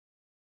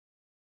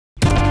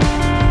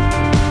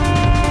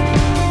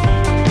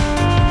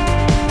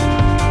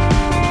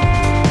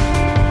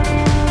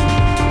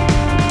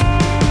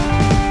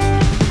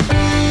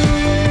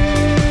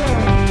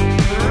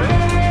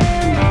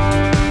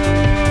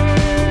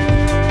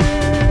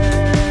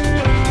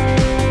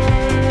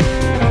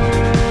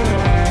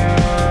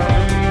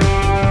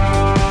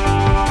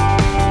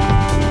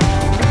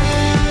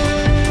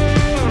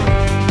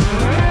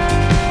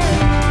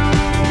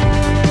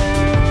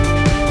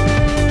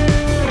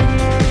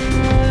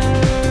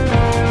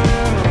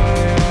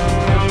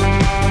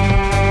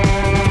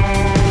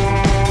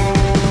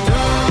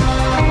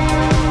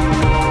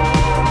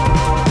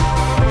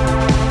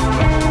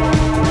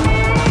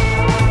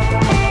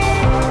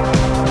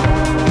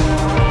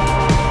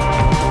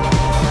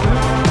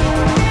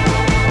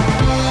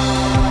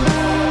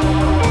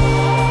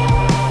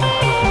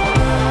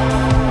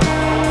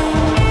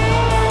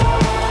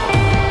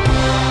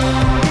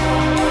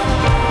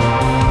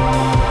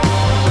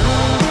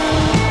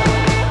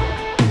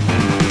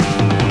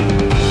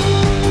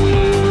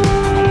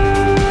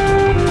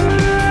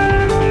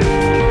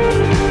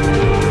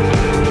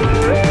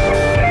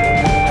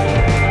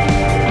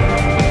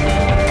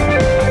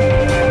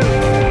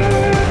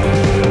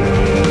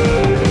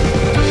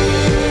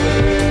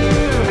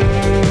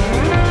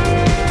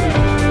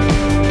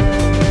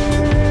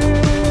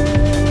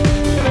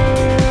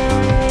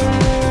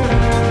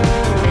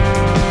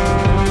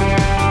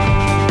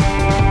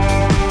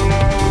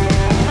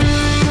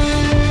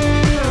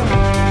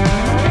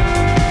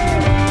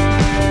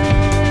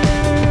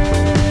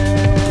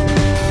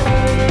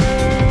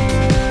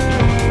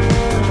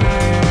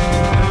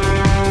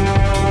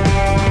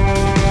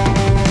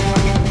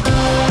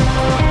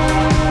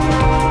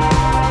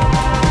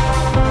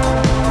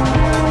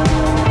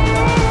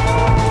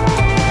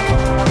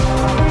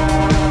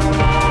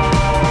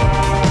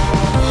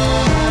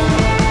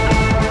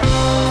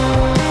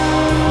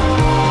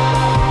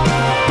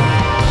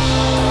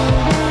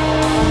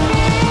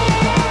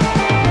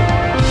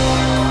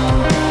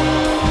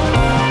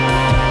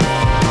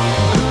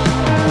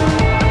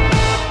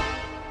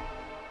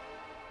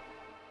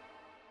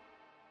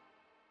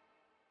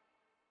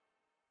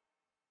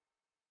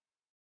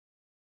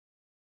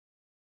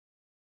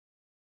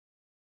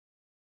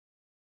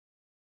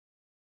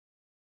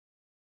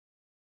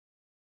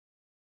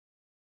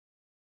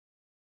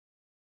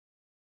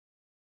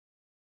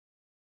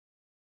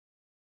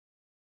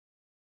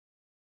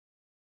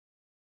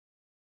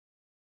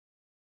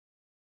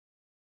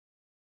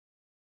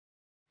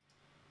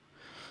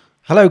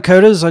Hello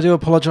coders, I do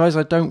apologize.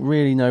 I don't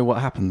really know what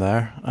happened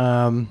there.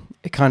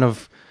 It kind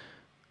of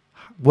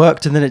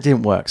worked and then it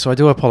didn't work, so I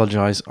do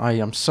apologize. I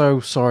am so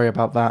sorry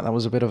about that. That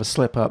was a bit of a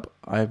slip up.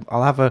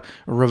 I'll have a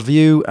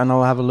review and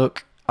I'll have a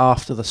look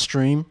after the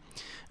stream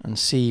and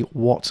see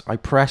what I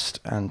pressed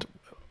and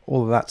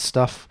all of that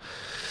stuff.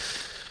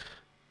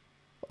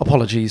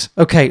 Apologies.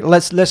 Okay,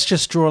 let's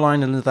just draw a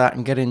line into that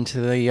and get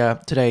into the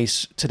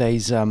today's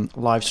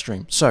live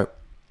stream. So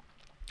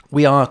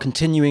we are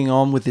continuing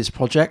on with this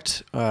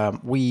project.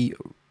 We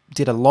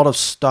did a lot of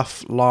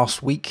stuff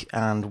last week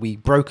and we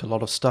broke a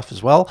lot of stuff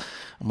as well.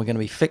 And we're going to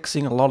be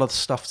fixing a lot of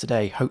stuff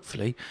today,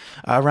 hopefully,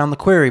 around the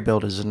query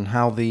builders and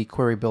how the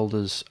query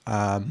builders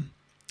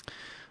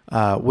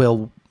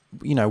will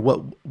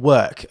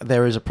work.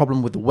 There is a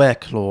problem with the where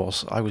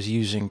clause. I was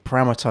using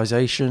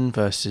parameterization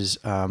versus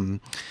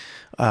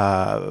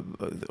I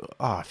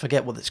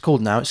forget what it's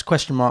called now. It's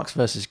question marks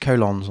versus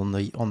colons on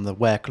the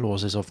where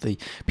clauses of the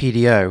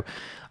PDO.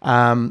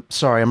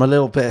 Sorry, I'm a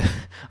little bit.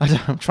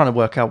 I'm trying to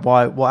work out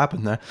what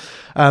happened there.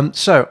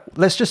 So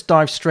let's just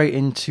dive straight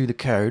into the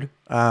code.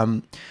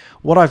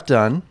 What I've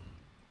done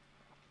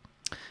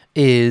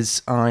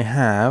is I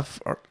have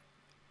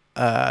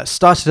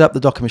started up the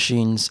Docker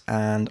machines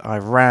and I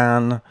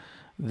ran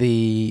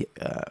the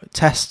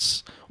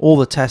tests, all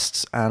the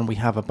tests, and we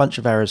have a bunch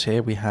of errors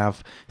here. We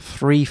have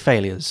 3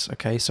 failures.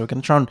 Okay, so we're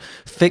going to try and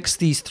fix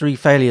these 3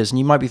 failures. And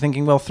you might be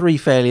thinking, well, 3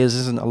 failures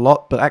isn't a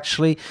lot, but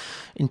actually,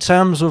 in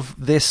terms of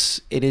this,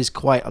 it is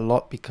quite a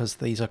lot because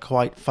these are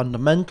quite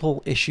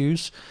fundamental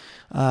issues.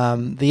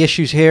 The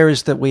issues here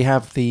is that we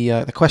have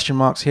the question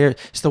marks here.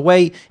 It's the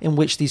way in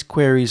which these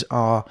queries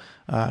are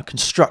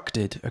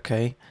constructed.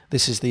 Okay,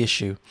 this is the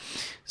issue.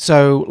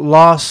 So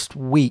last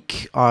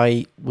week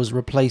I was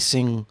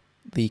replacing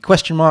the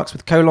question marks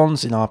with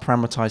colons in our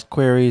parameterized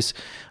queries,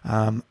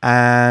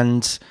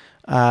 and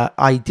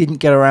I didn't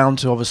get around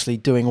to obviously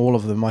doing all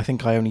of them. I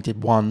think I only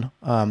did one,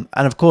 and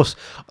of course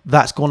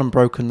that's gone and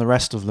broken the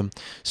rest of them,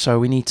 so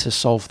we need to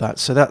solve that.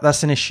 So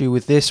that's an issue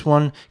with this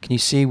one. Can you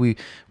see we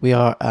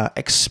are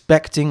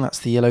expecting, that's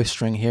the yellow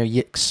string here,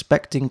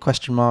 expecting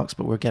question marks,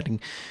 but we're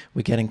getting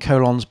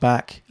colons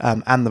back,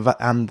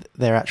 and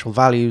their actual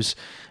values.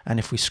 And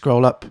if we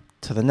scroll up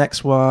to the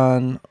next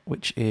one,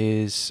 which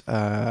is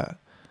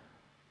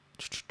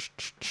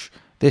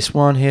this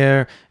one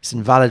here, it's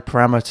invalid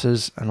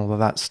parameters and all of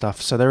that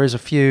stuff. So there is a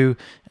few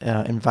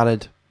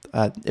invalid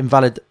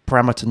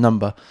parameter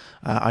number,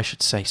 I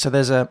should say. So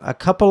there's a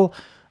couple,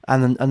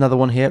 and then another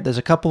one here. There's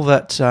a couple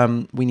that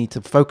we need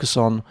to focus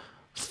on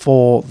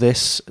for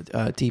this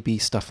DB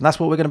stuff, and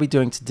that's what we're going to be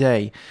doing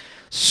today.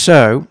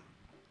 So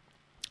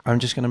I'm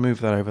just going to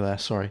move that over there.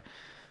 Sorry.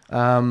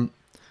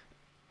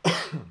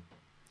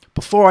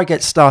 Before I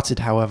get started,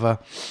 however,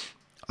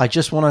 I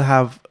just want to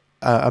have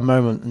a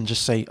moment and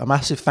just say a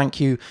massive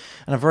thank you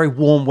and a very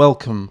warm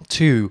welcome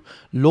to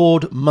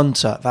Lord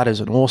Munter. That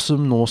is an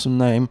awesome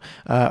name.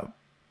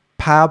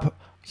 Pab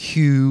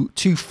Hugh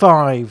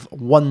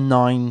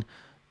 2519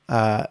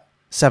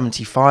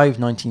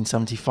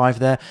 1975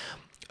 there.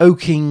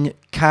 Oking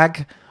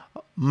Kag,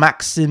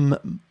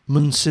 Maxim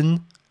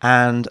Munson,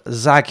 and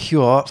Zag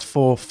Hure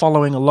for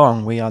following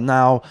along. We are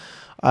now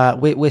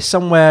we're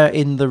somewhere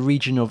in the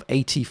region of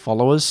 80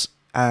 followers,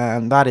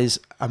 and that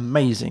is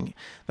amazing.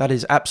 That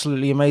is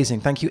absolutely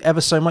amazing. Thank you ever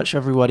so much,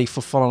 everybody,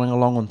 for following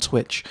along on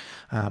Twitch.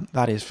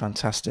 That is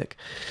fantastic.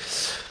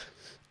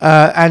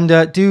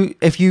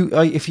 If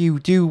you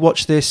do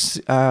watch this,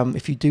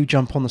 if you do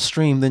jump on the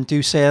stream, then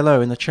do say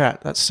hello in the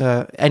chat. That's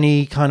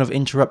any kind of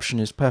interruption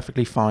is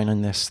perfectly fine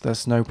in this.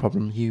 There's no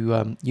problem.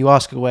 You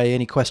ask away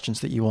any questions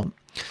that you want.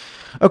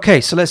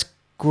 Okay, so let's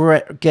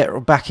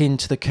get back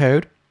into the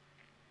code.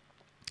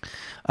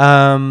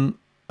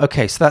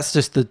 Okay, so that's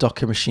just the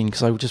Docker machine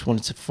because I just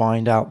wanted to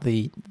find out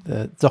the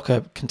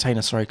Docker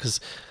container, sorry, because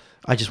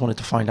I just wanted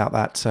to find out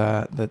that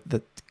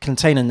the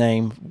container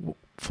name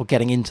for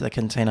getting into the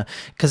container,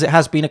 because it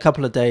has been a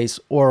couple of days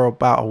or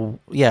about,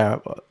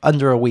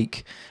 under a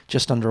week,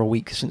 just under a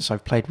week since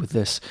I've played with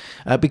this,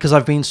 because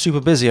I've been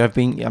super busy.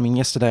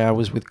 Yesterday I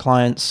was with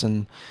clients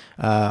and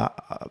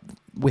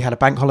we had a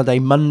bank holiday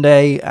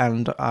Monday,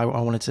 and I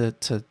wanted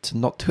to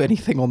not do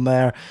anything on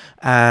there.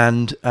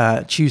 And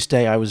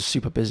Tuesday I was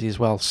super busy as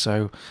well.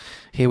 So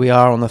here we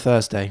are on the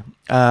Thursday.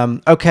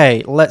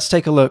 Okay, let's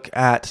take a look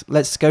at.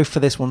 Let's go for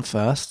this one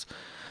first.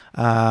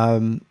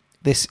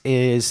 This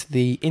is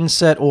the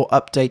insert or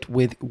update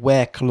with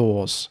where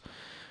clause.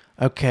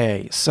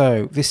 Okay,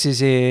 so this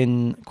is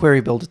in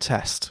Query Builder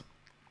test.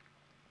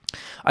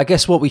 I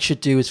guess what we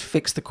should do is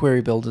fix the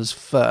query builders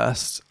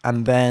first,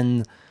 and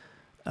then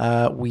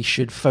we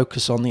should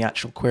focus on the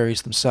actual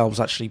queries themselves,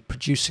 actually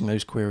producing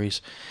those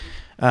queries.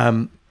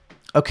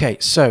 Okay,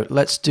 so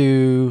let's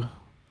do.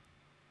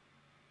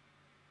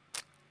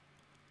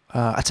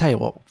 I tell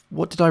you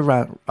what did I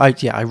run?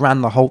 I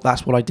ran the whole.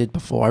 That's what I did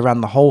before. I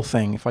ran the whole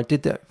thing. If I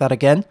did that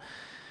again,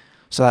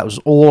 so that was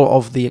all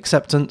of the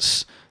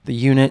acceptance, the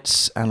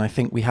units, and I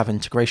think we have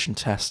integration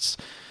tests.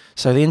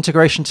 So the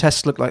integration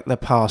tests look like they're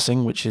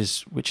passing, which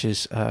is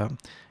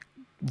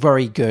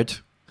very good.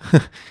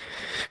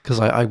 because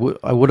I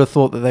would have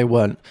thought that they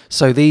weren't.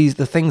 So the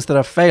things that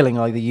are failing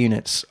are the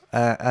units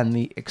and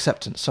the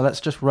acceptance. So let's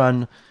just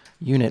run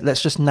unit.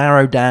 Let's just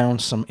narrow down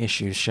some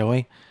issues, shall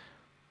we?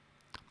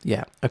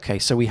 Yeah. Okay.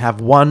 So we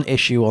have one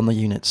issue on the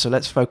unit. So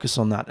let's focus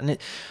on that. And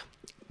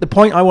the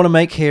point I want to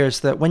make here is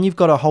that when you've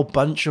got a whole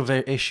bunch of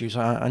issues,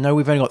 I know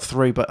we've only got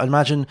 3, but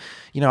imagine,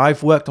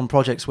 I've worked on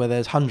projects where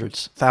there's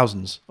hundreds,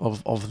 thousands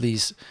of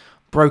these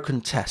broken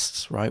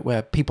tests, right?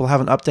 Where people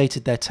haven't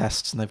updated their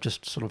tests and they've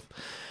just sort of,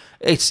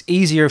 it's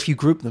easier if you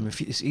group them.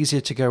 If it's easier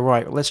to go,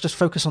 right, let's just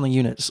focus on the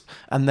units.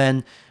 And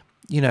then,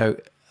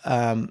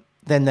 then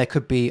there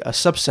could be a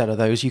subset of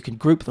those. You can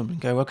group them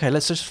and go, okay,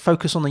 let's just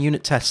focus on the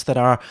unit tests that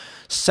are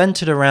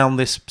centered around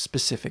this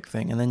specific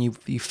thing. And then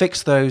you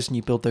fix those and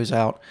you build those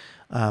out.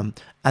 And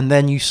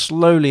then you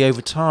slowly,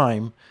 over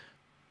time,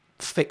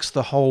 fix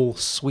the whole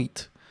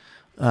suite.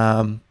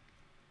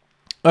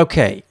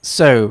 Okay,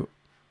 so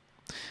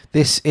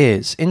this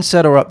is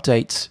insert or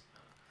update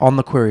on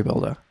the query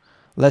builder.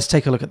 Let's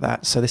take a look at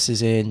that. So this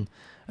is in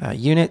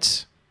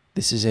unit.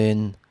 This is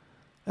in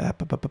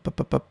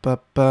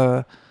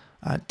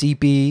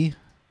DB.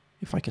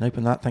 If I can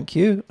open that, thank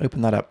you.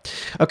 Open that up.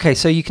 Okay,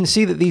 so you can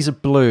see that these are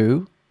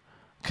blue.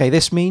 Okay,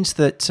 this means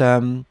that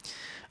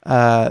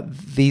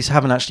these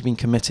haven't actually been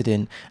committed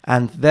in,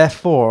 and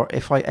therefore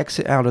if I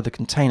exit out of the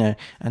container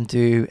and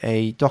do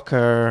a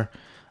docker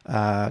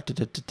no,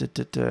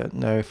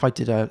 if I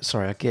did a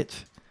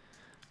git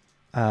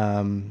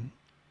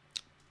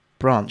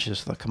branch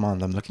is the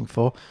command I'm looking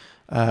for,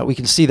 we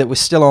can see that we're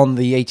still on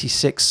the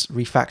 86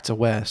 refactor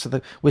where,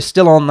 so we're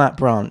still on that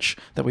branch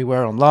that we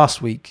were on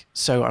last week.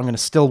 So I'm going to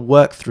still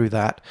work through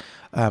that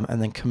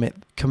and then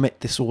commit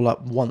this all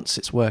up once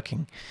it's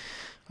working.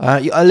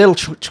 A little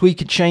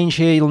tweak and change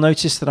here. You'll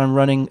notice that I'm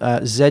running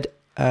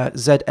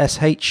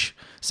ZSH,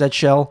 Z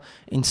shell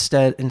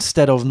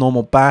instead of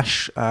normal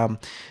bash.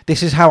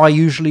 This is how I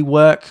usually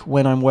work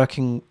when I'm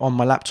working on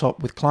my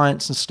laptop with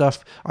clients and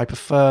stuff. I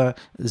prefer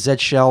Z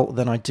shell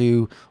than I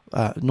do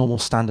normal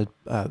standard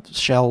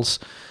shells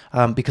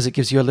because it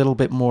gives you a little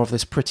bit more of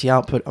this pretty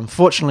output.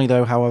 Unfortunately,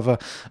 though, however,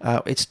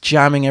 it's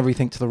jamming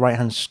everything to the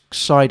right-hand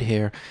side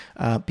here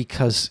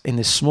because in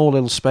this small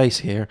little space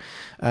here,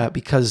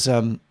 because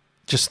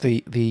just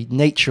the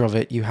nature of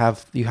it, you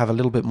have a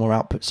little bit more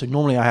output. So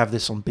normally I have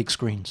this on big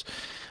screens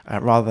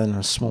rather than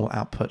a small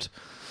output.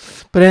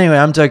 But anyway,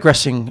 I'm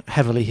digressing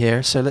heavily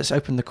here. So let's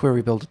open the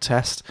query builder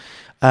test.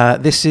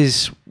 This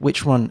is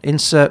which one?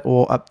 Insert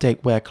or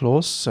update where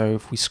clause. So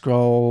if we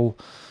scroll,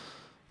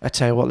 I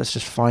tell you what, let's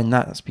just find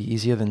that. That's be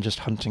easier than just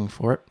hunting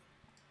for it.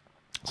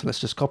 So let's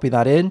just copy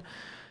that in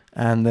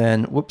and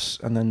then whoops,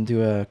 and then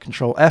do a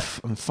Control F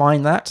and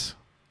find that.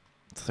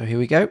 So here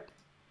we go.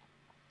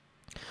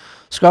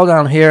 Scroll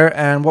down here,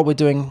 and what we're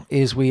doing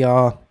is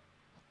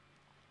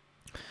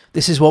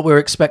this is what we're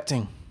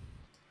expecting,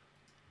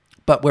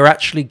 but we're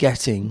actually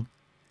getting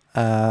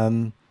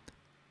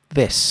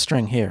this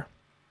string here.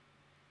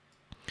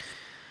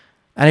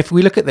 And if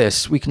we look at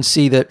this, we can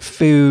see that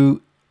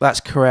foo, that's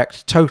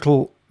correct,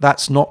 total,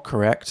 that's not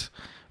correct,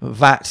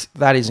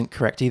 that isn't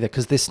correct either,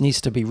 because this needs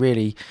to be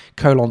really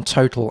colon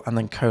total and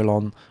then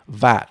colon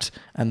vat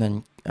and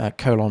then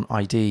colon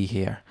ID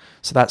here.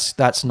 So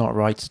that's not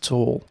right at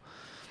all.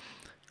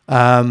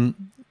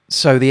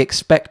 So the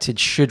expected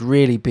should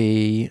really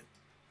be,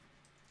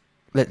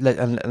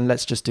 and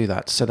let's just do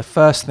that. So the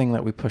first thing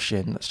that we push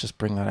in, let's just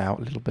bring that out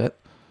a little bit,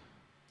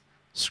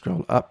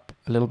 scroll up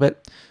a little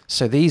bit.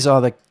 So these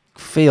are the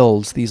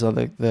fields, these are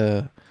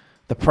the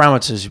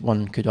parameters,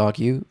 one could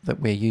argue,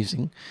 that we're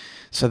using.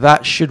 So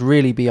that should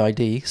really be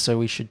ID. So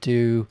we should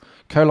do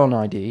colon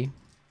ID,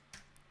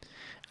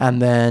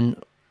 and then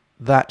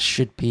that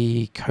should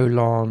be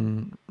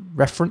colon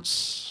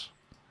reference.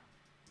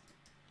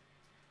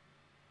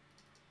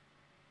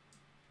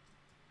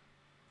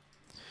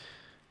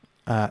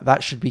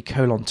 That should be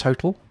colon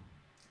total.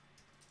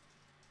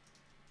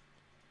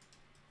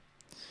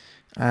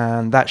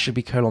 And that should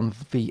be colon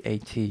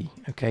VAT.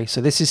 Okay,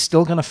 so this is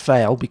still going to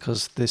fail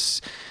because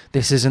this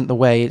isn't the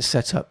way it's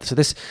set up. So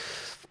this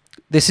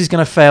is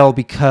going to fail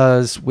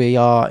because we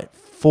are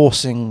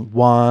forcing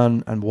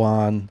 1 and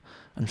 1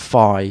 and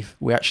 5.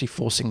 We're actually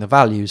forcing the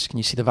values. Can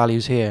you see the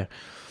values here?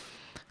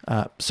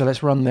 So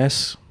let's run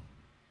this.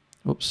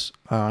 Oops,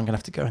 I'm going to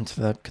have to go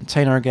into the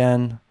container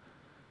again.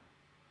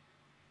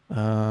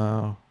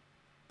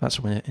 That's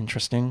really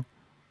interesting.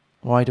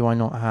 Why do I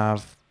not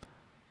have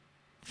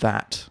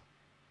that?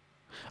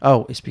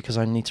 Oh, it's because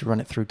I need to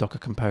run it through Docker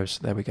Compose.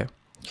 There we go.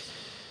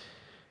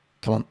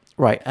 Come on.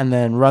 Right, and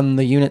then run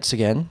the units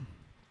again.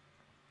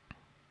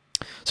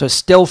 So it's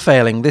still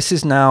failing. This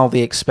is now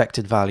the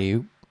expected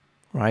value,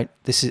 right?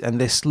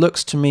 This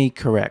looks to me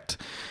correct.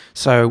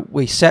 So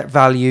we set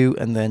value,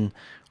 and then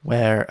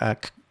where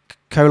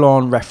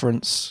colon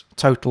reference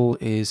total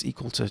is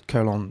equal to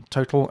colon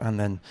total, and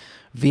then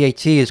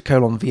VAT is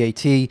colon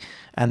VAT,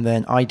 and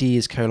then ID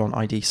is colon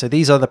ID. So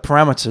these are the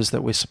parameters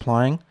that we're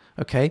supplying,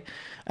 okay?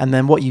 And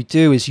then what you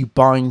do is you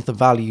bind the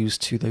values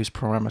to those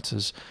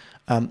parameters.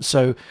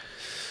 So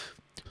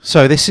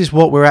this is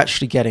what we're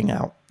actually getting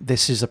out.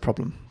 this is a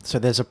problem. So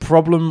there's a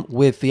problem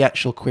with the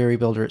actual query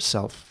builder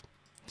itself.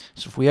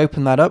 So if we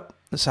open that up,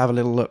 let's have a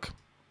little look.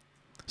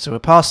 So we're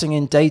passing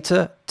in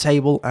data,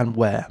 table, and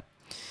where.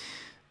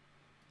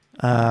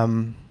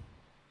 And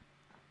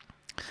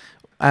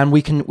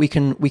we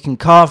can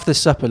carve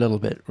this up a little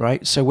bit,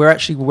 right? So we're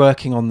actually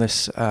working on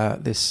this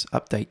this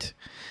update,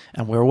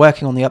 and we're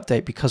working on the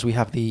update because we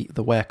have the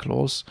where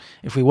clause.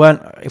 If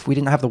we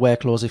didn't have the where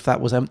clause, if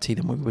that was empty,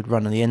 then we would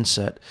run the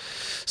insert.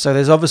 So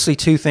there's obviously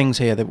two things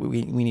here that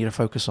we need to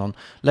focus on.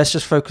 Let's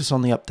just focus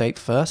on the update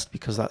first,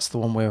 because that's the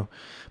one we're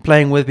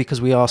playing with,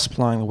 because we are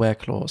supplying the where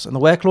clause. And the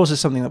where clause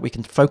is something that we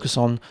can focus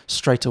on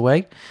straight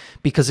away,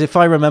 because if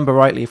I remember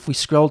rightly, if we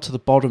scroll to the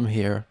bottom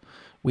here,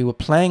 we were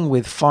playing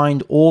with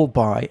find all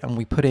by, and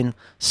we put in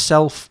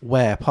self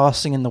where,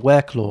 passing in the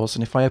where clause.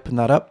 And if I open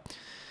that up,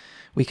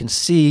 we can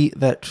see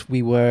that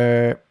we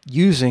were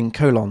using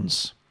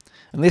colons.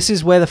 And this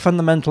is where the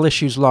fundamental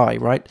issues lie,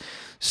 right?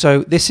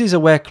 So this is a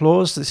where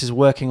clause. This is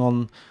working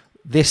on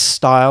this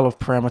style of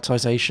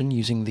parameterization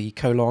using the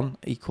colon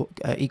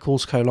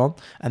equals colon,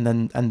 and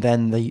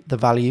then the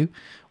value.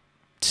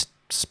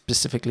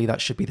 Specifically, that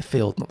should be the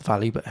field, not the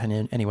value, but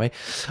anyway.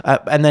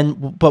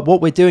 But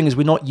what we're doing is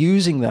we're not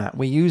using that.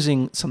 We're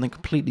using something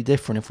completely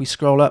different. If we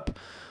scroll up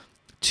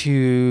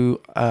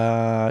to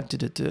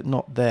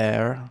not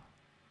there,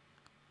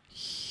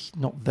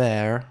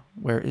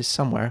 where it is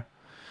somewhere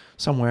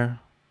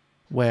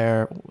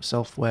where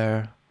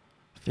self-where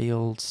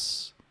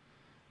fields.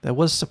 There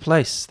was a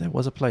place,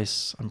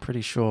 I'm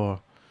pretty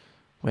sure,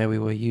 where we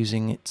were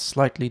using it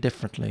slightly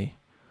differently.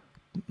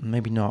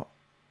 Maybe not.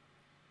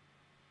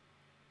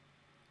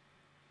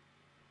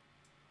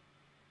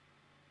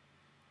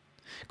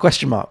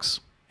 Question marks.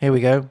 Here we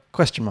go.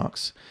 Question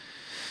marks.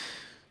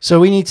 So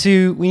we need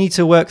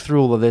to work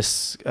through all of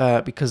this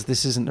because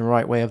this isn't the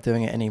right way of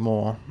doing it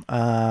anymore.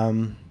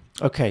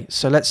 Okay,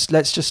 so let's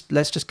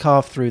just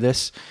carve through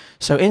this.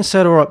 So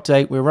insert or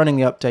update. We're running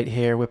the update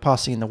here. We're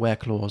passing in the where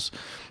clause.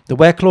 The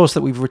where clause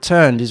that we've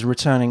returned is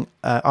returning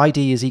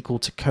ID is equal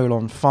to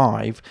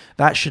 :5.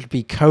 That should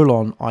be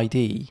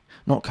 :ID,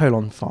 not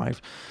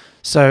 :5.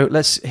 So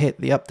let's hit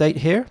the update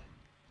here.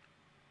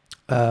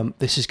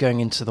 This is going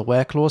into the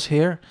where clause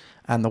here,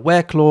 and the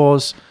where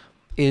clause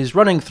is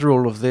running through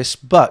all of this,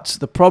 but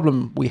the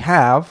problem we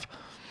have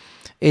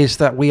is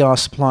that we are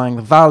supplying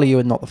the value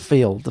and not the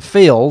field. The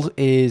field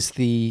is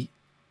the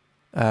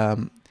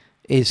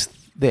is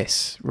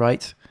this,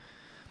 right?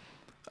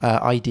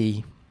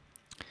 ID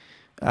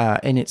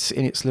in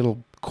its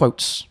little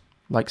quotes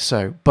like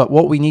so. But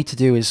what we need to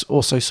do is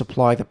also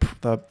supply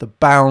the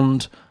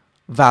bound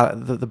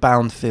the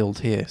bound field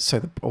here,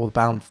 so or the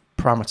bound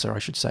parameter, I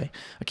should say.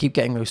 I keep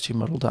getting those two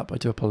muddled up. I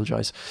do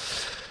apologize.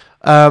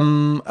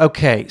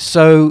 Okay,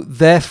 so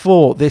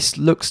therefore this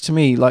looks to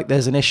me like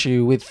there's an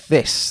issue with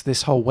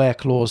this whole where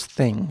clause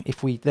thing.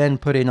 If we then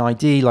put in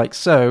ID like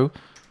so,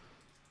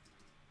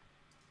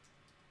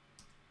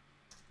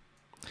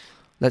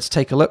 let's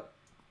take a look.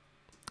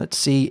 Let's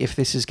see if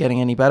this is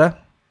getting any better.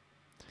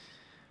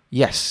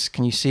 Yes,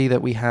 can you see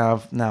that we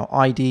have now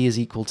ID is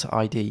equal to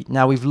ID?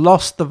 Now we've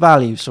lost the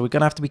value, so we're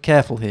going to have to be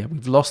careful here.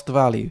 We've lost the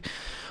value.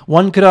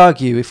 One could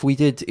argue if we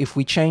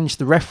changed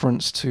the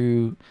reference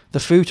to the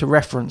foo to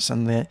reference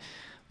and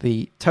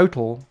the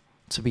total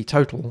to be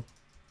total,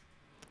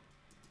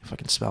 if I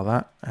can spell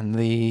that, and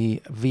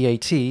the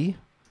VAT,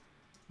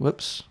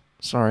 whoops,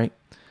 sorry,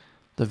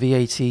 the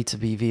VAT to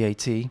be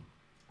VAT,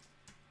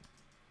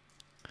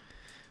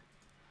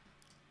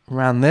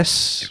 ran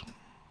this,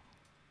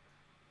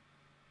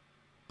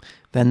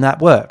 then that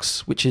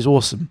works, which is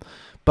awesome.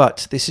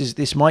 But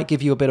this might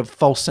give you a bit of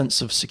false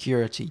sense of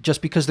security.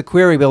 Just because the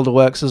query builder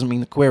works doesn't mean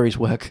the queries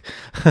work.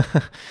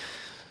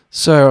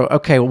 So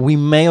okay, well, we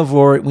may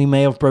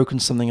have broken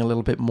something a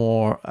little bit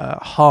more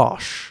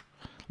harsh.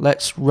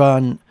 Let's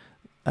run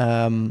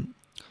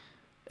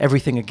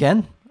everything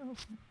again.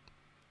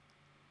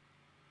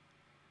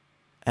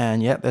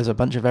 And yeah, there's a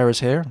bunch of errors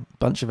here.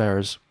 Bunch of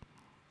errors.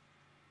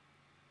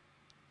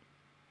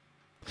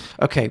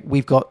 Okay,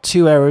 we've got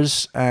two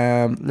errors.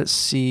 Let's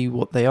see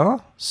what they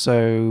are.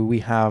 So we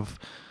have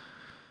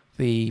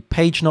the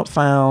page not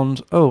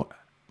found. Oh,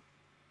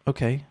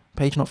 okay,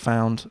 page not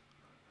found.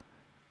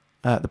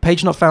 The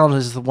page not found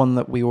is the one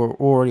that we were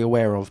already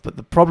aware of, but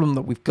the problem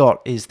that we've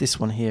got is this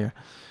one here.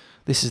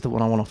 This is the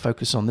one I want to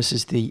focus on. This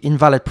is the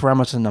invalid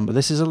parameter number.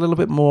 This is a little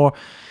bit more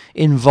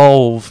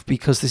involved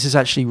because this is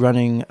actually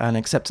running an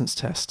acceptance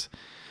test.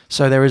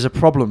 So there is a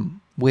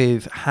problem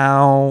with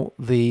how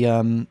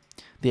the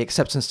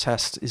acceptance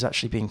test is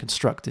actually being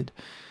constructed.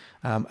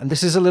 And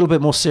this is a little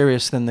bit more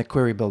serious than the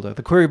query builder.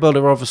 The query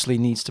builder obviously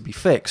needs to be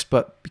fixed,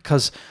 but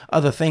because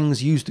other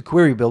things use the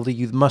query builder,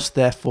 you must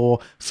therefore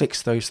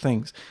fix those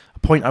things. A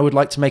point I would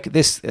like to make at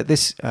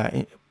this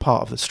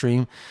part of the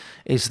stream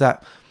is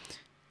that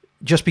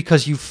just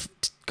because you've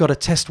got a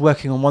test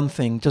working on one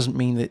thing doesn't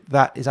mean that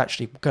that is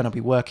actually going to be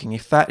working.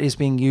 If that is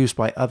being used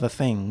by other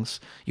things,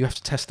 you have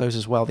to test those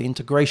as well, the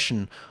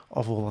integration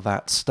of all of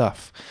that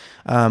stuff.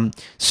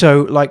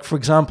 So like, for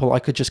example, I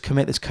could just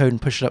commit this code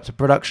and push it up to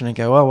production and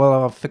go, oh, well,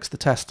 I'll fix the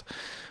test.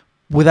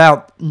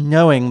 without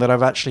knowing that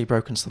I've actually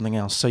broken something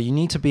else. So you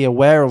need to be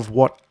aware of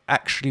what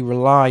actually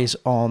relies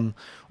on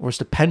or is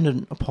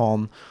dependent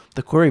upon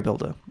the query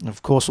builder. And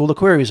of course, all the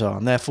queries are,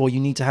 and therefore you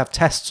need to have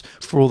tests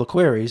for all the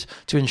queries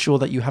to ensure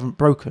that you haven't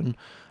broken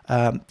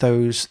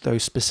those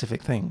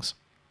specific things.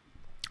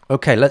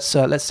 Okay, let's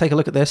take a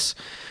look at this.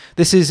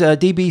 This is a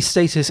DB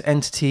status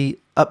entity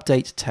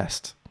update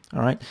test.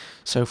 All right,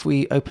 so if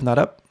we open that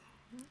up,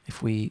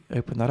 if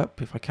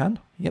I can,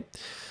 yep.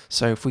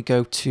 So if we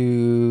go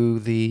to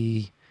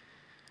the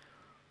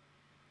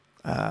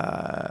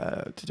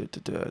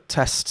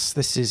tests,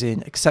 this is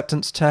in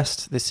acceptance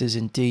test, this is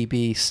in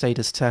DB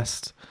status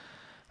test.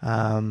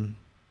 I'm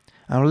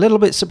a little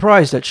bit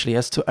surprised actually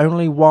as to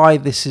only why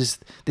this is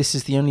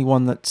the only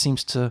one that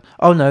seems to.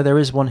 Oh no, there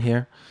is one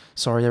here.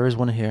 Sorry, there is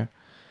one here.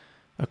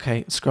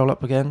 Okay, scroll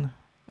up again.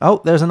 Oh,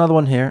 there's another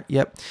one here.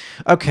 Yep.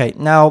 Okay,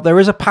 now there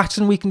is a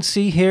pattern we can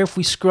see here. If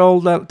we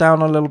scroll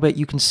down a little bit,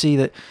 you can see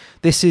that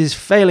this is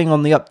failing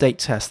on the update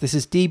test. This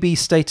is DB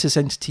status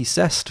entity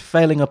test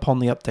failing upon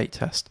the update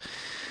test.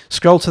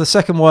 Scroll to the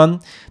second one.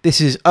 This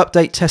is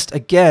update test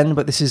again,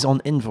 but this is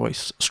on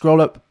invoice.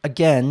 Scroll up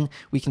again.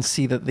 We can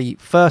see that the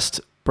first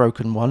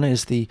broken one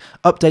is the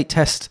update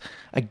test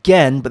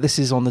again, but this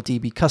is on the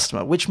DB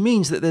customer, which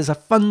means that there's a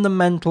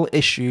fundamental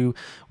issue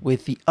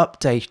with the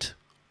update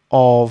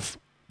of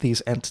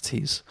these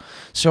entities.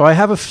 So I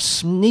have a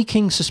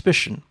sneaking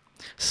suspicion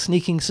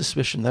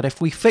that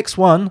if we fix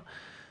one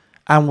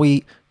and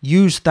we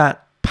use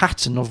that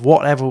pattern of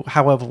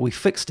however we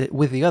fixed it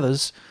with the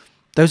others,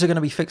 those are going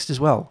to be fixed as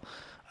well.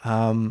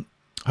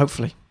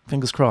 Hopefully,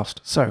 fingers crossed.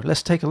 So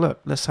let's take a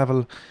look. Let's have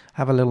a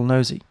little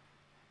nosy.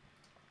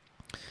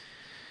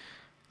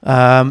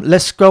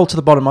 Let's scroll to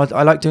the bottom.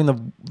 I like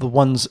doing the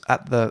ones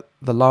at the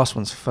last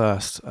ones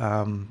first,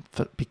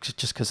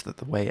 just because of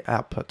the way it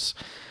outputs.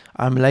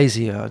 I'm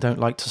lazy. I don't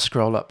like to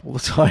scroll up all the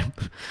time.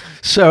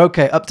 So,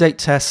 okay, update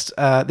test.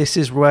 This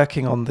is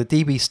working on the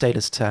DB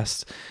status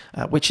test,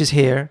 which is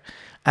here.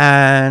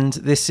 And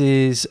this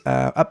is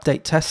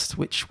update test,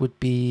 which would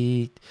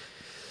be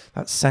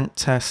that sent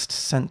test,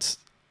 sent.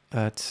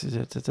 Okay,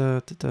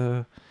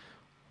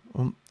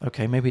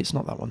 maybe it's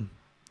not that one.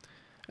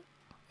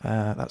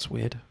 That's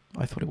weird.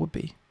 I thought it would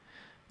be.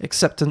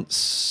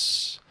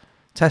 Acceptance,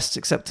 test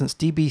acceptance,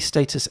 DB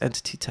status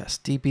entity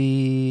test,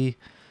 DB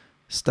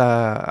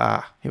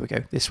here we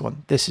go. This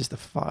one. This is the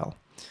file.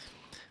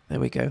 There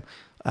we go.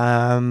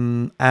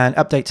 And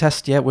update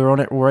test. Yeah, we're on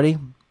it already.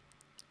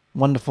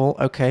 Wonderful.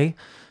 Okay.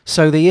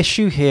 So the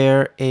issue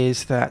here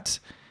is that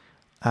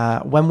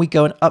when we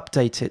go and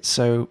update it,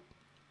 so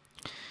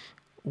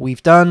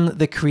we've done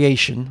the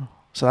creation.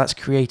 So that's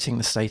creating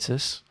the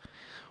status.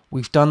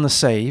 We've done the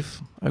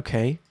save.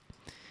 Okay.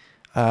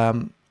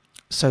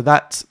 So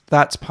that's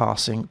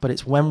passing, but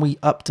it's when we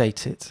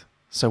update it.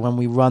 So when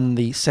we run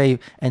the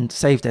saved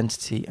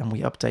entity and we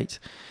update.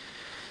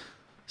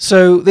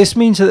 So this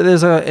means that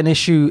there's an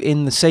issue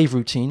in the save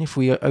routine. If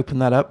we open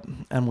that up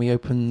and we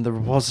open the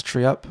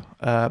repository up,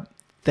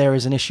 there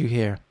is an issue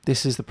here.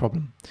 This is the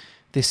problem.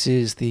 This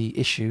is the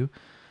issue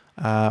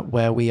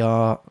where we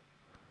are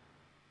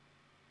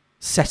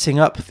setting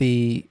up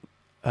the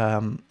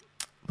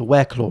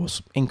where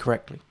clause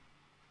incorrectly,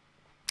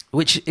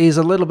 which is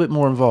a little bit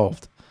more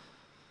involved.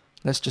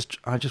 I just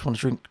want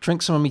to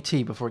drink some of my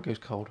tea before it goes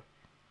cold.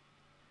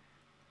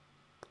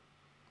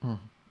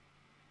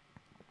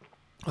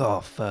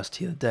 Oh, first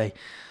tea of the day.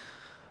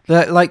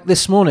 Like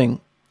this morning,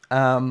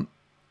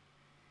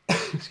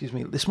 excuse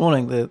me, this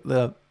morning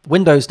the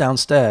windows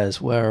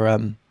downstairs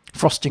were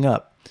frosting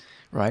up,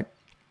 right?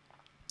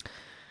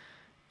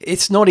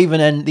 It's not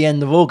even the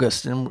end of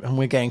August and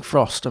we're getting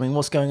frost. I mean,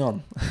 what's going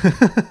on?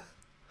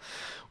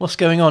 What's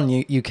going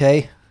on,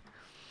 UK?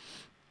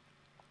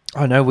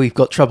 I know we've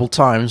got troubled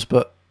times,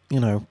 but, you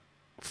know,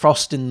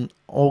 frost in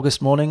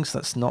August mornings,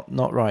 that's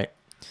not right.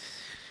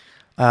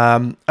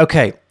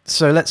 Okay,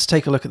 so let's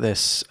take a look at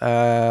this.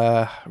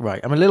 Right,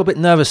 I'm a little bit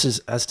nervous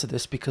as to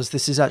this because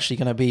this is actually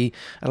going to be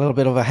a little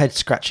bit of a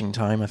head-scratching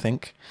time, I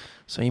think.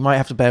 So you might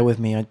have to bear with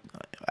me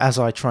as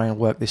I try and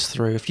work this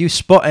through. If you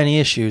spot any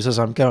issues as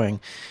I'm going,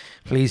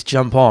 please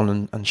jump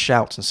on and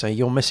shout and say,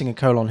 you're missing a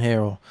colon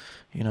here, or,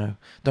 you know,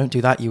 don't do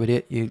that, you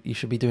idiot. You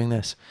should be doing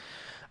this.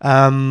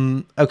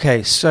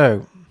 Okay,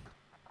 so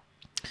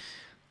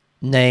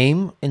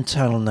name,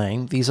 internal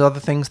name. These are the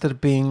things that are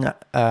being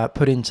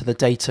put into the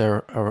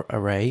data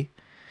array.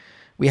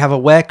 We have a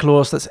where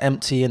clause that's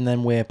empty, and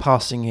then we're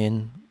passing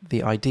in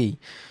the ID.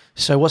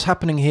 So what's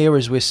happening here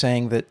is we're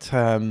saying that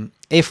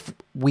if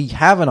we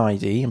have an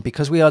ID, and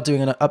because we are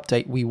doing an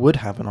update, we would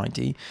have an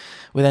ID,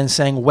 we're then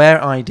saying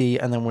where ID,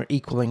 and then we're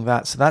equaling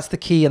that. So that's the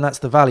key and that's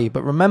the value.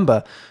 But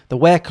remember, the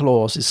where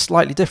clause is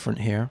slightly different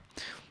here.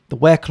 The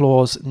where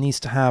clause needs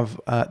to have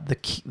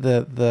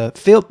the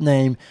field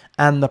name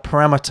and the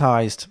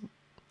parameterized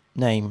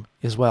name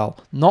as well,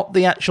 not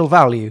the actual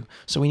value.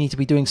 So we need to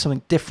be doing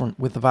something different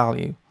with the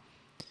value.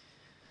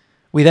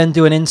 We then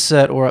do an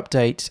insert or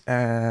update,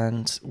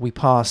 and we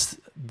pass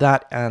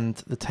that and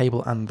the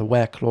table and the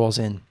where clause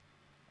in.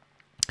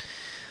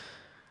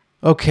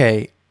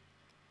 Okay.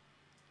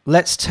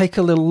 let's take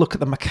a little look at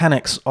the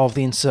mechanics of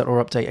the insert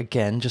or update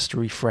again, just to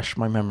refresh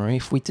my memory.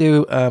 If we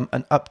do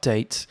an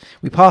update,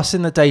 we pass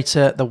in the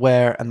data, the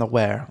where, and the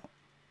where.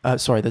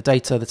 The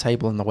data, the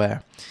table, and the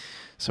where.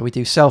 So we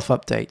do self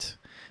update.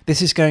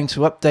 This is going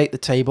to update the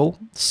table,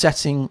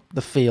 setting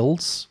the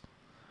fields,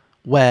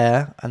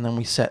 where, and then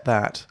we set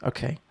that.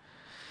 Okay.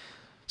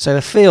 So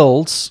the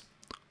fields,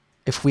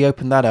 if we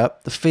open that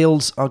up, the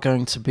fields are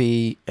going to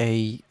be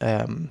a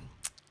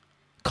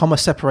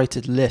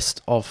comma-separated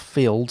list of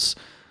fields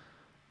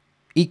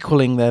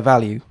equaling their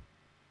value.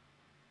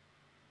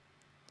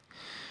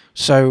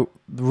 So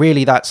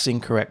really that's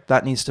incorrect.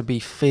 That needs to be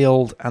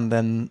field and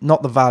then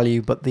not the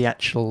value, but the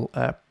actual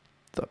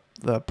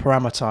the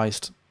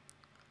parameterized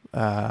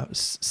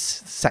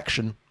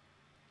section.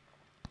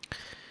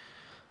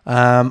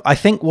 I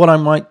think what I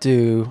might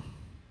do,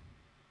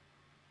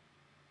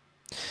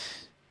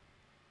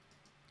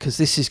 because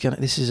this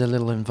is a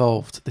little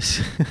involved.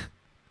 This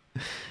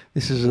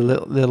this is a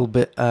little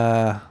bit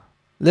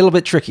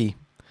tricky,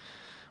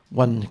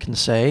 one can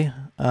say.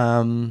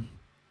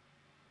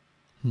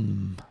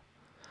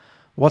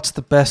 What's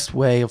the best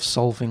way of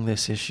solving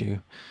this issue?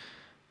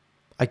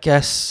 I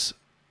guess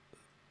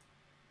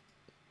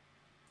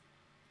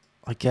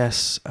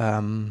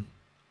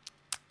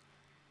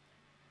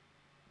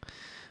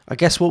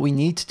what we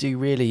need to do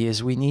really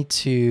is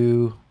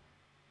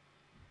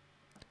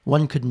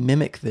one could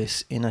mimic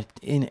this in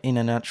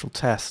an actual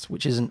test,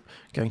 which isn't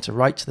going to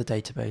write to the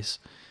database.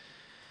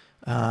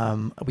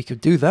 We could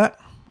do that.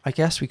 I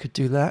guess we could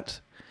do that.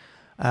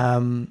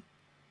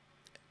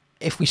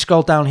 If we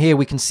scroll down here,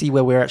 we can see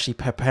where we're actually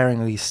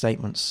preparing these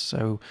statements.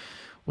 So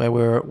where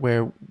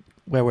we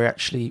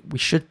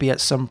should be at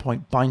some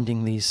point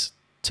binding these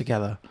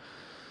together.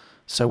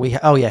 So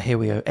here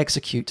we go.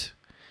 Execute,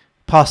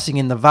 passing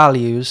in the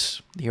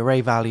values, the array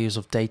values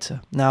of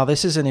data. Now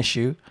this is an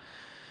issue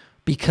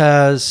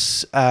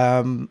because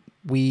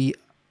we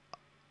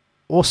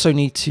also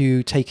need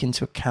to take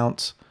into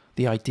account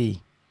the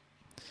ID.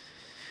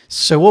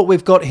 So what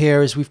we've got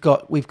here is we've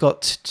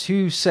got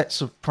two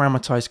sets of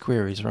parameterized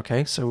queries.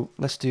 Okay, so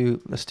let's do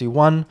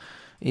one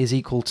is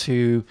equal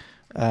to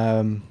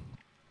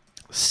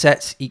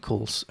set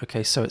equals.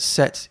 Okay, so it's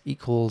set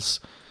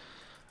equals.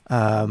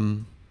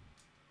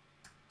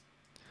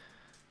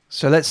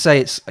 So let's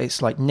say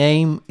it's like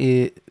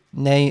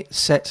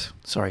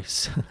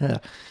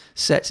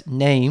set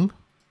name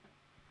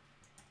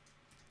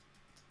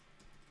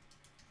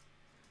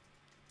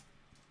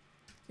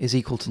is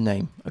equal to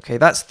name. Okay,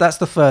 that's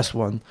the first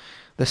one.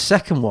 The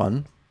second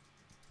one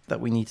that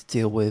we need to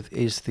deal with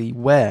is the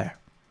where.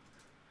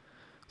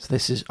 So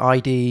this is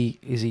ID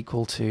is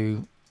equal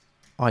to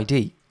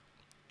ID.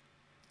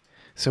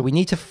 So we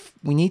need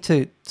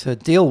to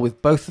deal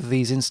with both of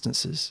these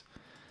instances.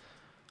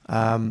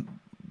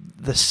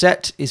 The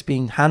set is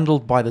being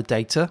handled by the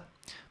data.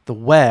 The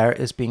where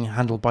is being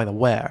handled by the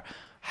where.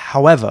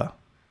 However,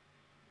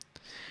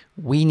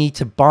 we need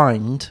to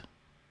bind.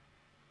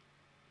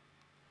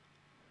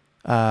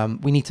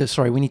 We need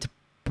to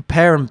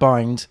prepare and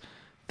bind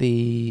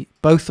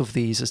both of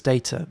these as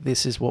data.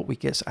 This is what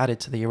gets added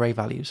to the array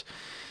values.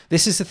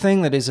 This is the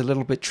thing that is a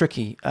little bit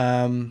tricky.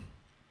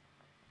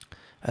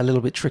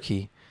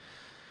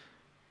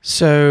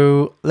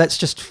 So let's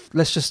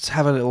just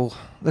have a little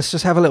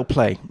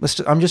play.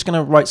 I'm just going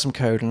to write some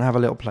code and have a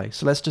little play.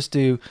 So let's just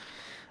do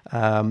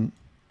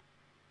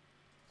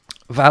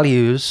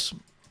values.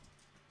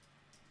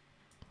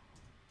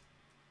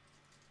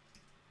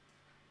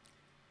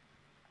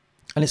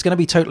 And it's going to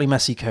be totally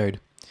messy code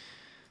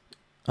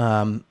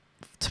to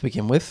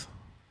begin with.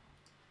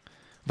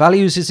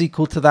 Values is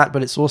equal to that,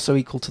 but it's also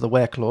equal to the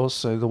where clause.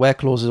 So the where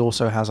clause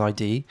also has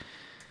ID,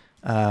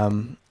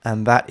 and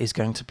that is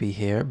going to be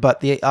here.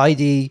 But the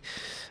ID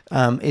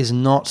is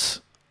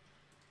not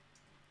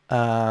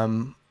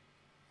the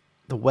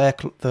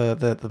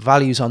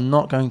values are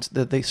not going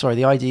to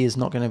the ID is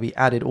not going to be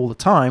added all the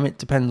time. It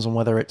depends on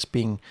whether it's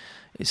running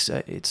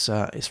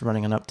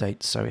an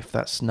update. So if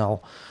that's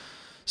null.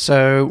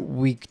 So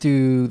we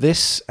do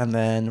this and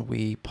then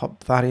we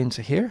pop that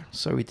into here.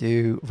 So we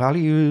do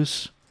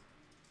values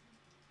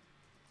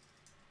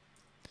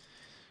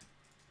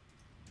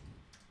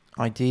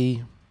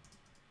ID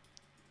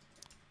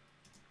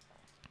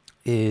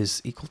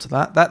is equal to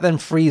that. That then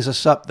frees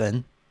us up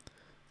then,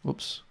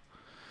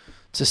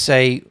 to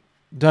say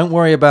don't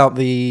worry about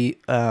the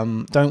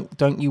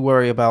don't you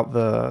worry about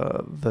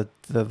the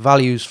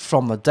values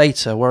from the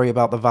data. Worry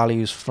about the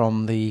values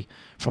from the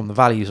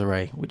values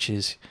array, which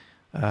is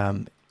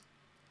in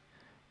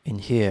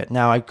here.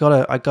 Now I've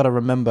got to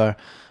remember,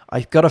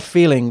 I've got a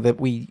feeling that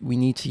we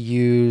need to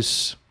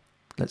use,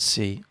 let's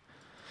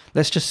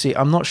just see.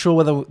 I'm not sure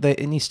whether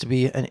it needs to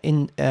be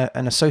an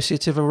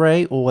associative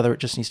array or whether it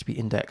just needs to be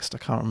indexed. I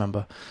can't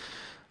remember.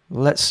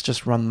 Let's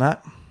just run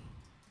that.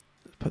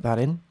 Put that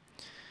in.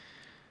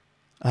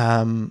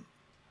 Of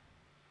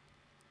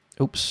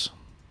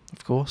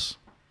course.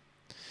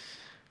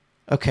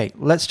 Okay,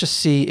 let's just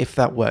see if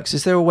that works.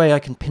 Is there a way I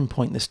can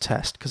pinpoint this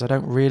test? Because I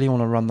don't really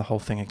want to run the whole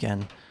thing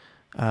again.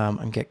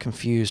 and get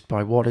confused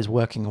by what is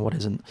working and what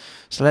isn't.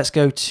 So let's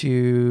go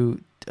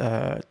to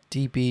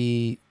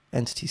DB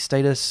entity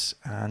status,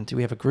 and do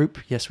we have a group?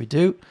 Yes, we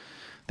do.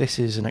 This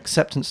is an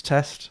acceptance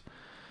test.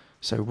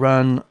 So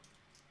run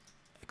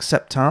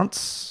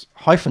acceptance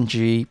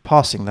 -g,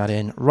 passing that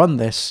in, run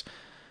this,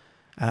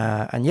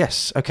 and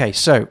yes, okay,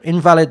 so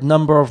invalid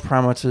number of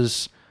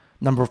parameters,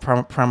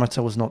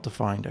 parameter was not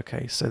defined.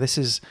 Okay, so this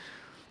is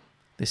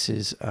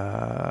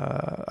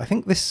I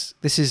think this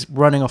is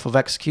running off of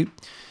execute.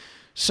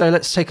 So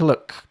let's take a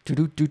look.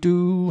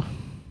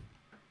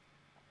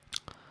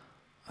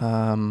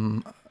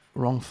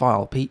 Wrong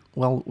file, Pete.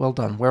 Well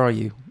done. Where are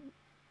you?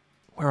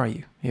 Where are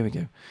you? Here we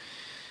go.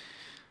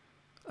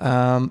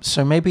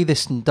 So maybe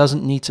this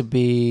doesn't need to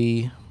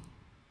be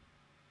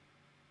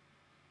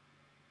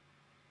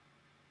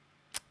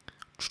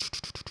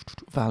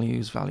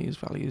values,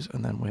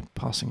 and then we're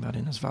passing that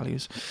in as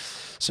values.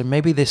 So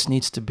maybe this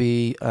needs to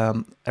be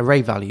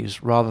array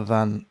values rather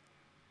than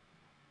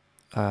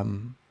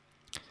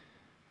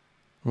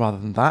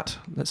that.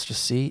 Let's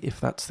just see if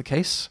that's the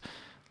case.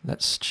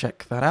 Let's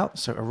check that out.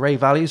 So array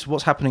values,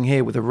 what's happening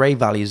here with array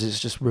values is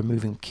just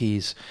removing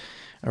keys.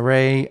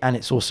 Array, and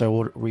it's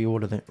also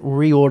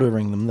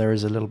reordering them. There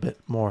is a little bit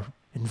more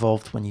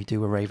involved when you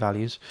do array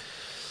values.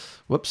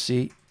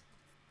 Whoopsie.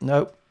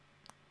 Nope.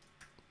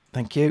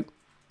 Thank you.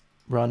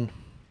 Run.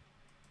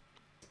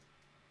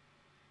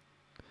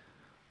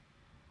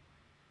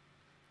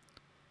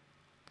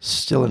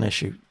 Still an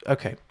issue.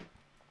 Okay.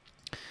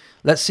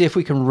 Let's see if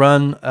we can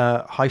run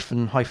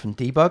hyphen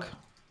debug.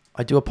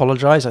 I do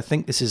apologize. I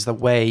think this is the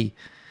way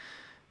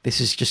this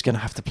is just going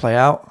to have to play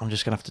out. I'm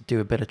just going to have to do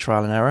a bit of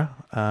trial and error.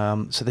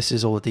 So this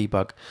is all the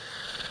debug.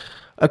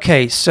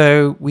 Okay,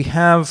 so we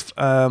have,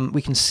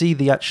 we can see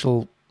the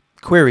actual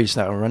queries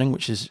that are running,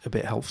 which is a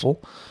bit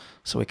helpful.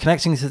 So we're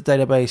connecting to the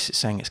database. It's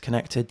saying it's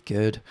connected.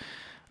 Good.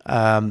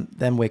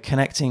 Then we're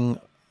connecting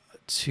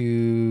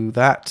to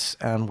that,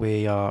 and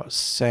we are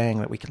saying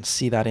that we can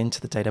see that into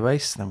the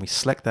database. Then we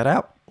select that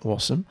out.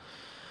 Awesome.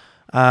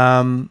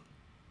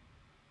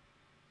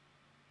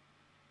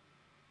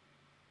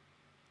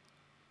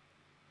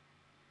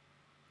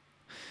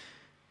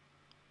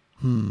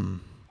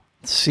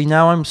 See,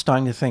 now I'm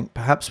starting to think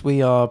perhaps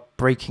we are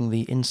breaking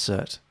the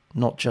insert,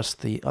 not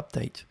just the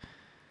update,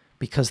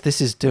 because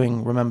this is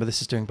doing, remember,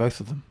 this is doing both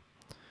of them.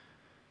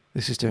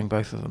 This is doing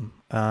both of them.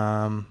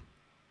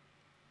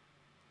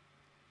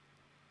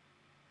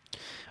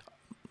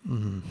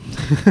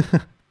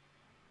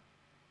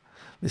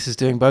 This is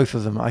doing both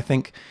of them. I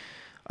think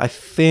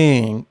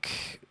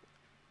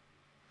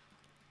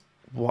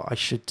what I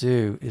should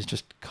do is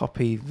just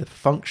copy the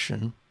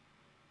function.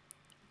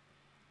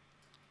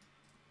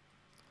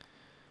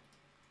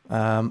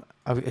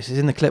 It's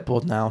in the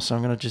clipboard now, so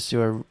I'm going to just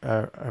do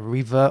a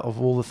revert of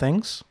all the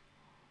things.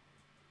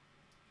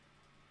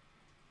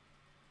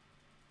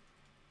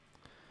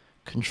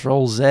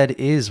 Control Z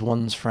is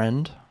one's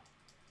friend.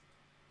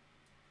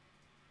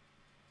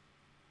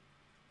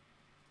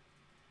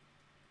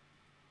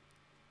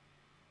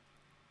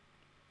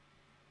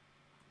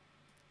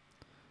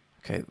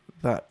 Okay,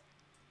 that.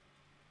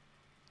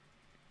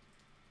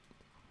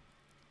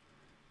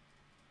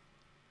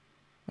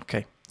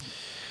 Okay.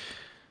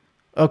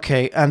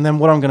 Okay, and then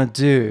what I'm going to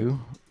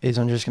do is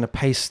I'm just going to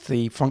paste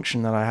the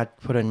function that I had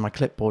put in my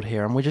clipboard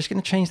here, and we're just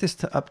going to change this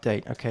to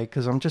update, okay?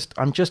 Because I'm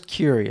just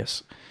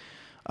curious.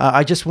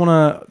 I just want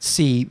to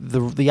see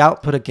the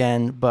output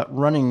again, but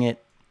running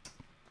it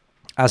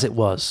as it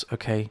was,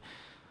 okay?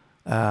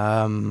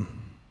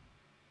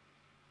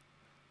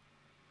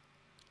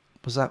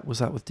 Was that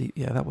with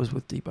yeah, that was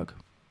with debug.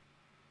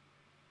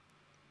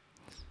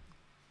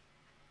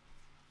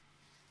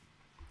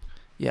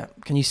 Yeah,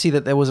 can you see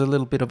that there was a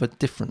little bit of a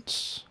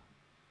difference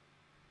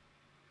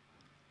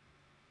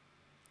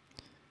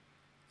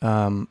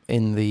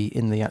in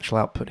the actual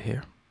output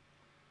here?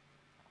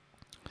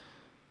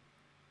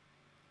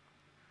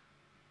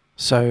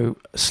 So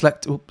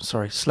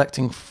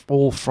selecting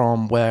all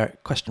from where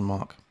question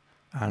mark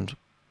and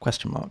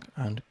question mark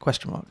and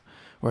question mark,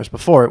 whereas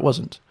before it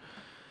wasn't.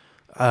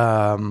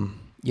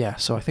 Yeah,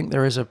 so I think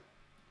there is a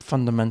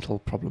fundamental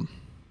problem.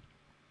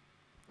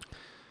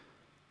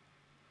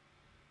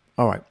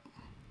 All right.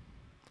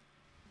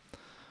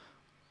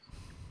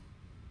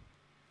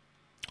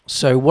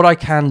 So what I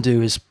can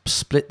do is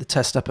split the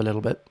test up a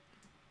little bit.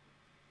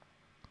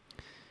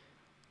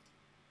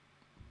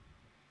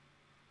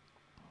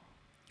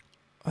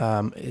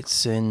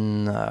 It's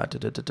in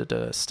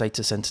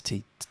status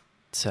entity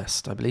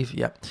test, I believe.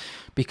 Yeah,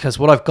 because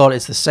what I've got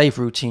is the save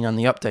routine and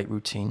the update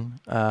routine.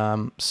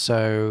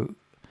 So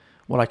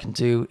what I can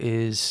do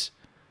is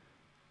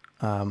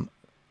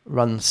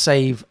run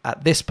save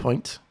at this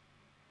point,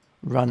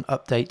 run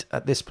update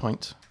at this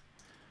point,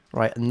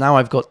 right? And now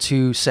I've got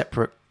two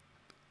separate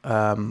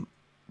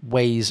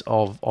ways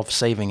of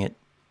saving it,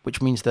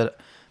 which means that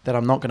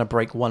I'm not going to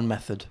break one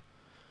method.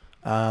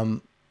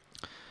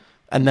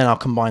 And then I'll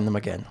combine them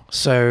again.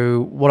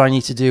 So what I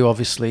need to do,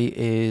 obviously,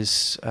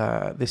 is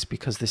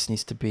because this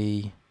needs to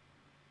be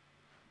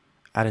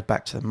added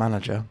back to the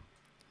manager.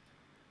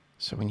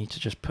 So we need to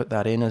just put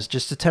that in as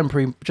just a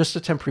temporary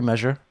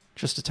measure.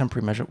 Just a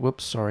temporary measure.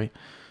 Whoops, sorry.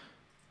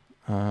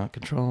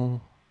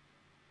 Control.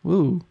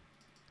 Woo.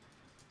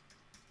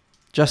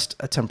 Just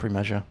a temporary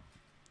measure.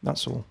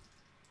 That's all.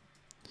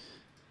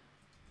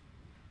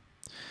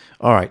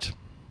 All right.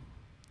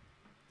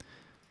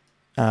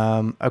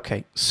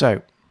 Okay,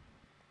 so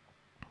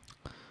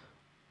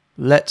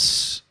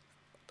let's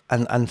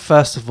and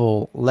first of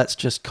all, let's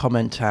just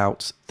comment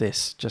out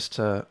this just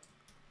to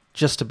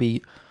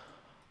be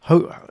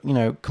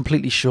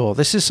completely sure.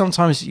 This is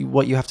sometimes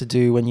what you have to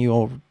do when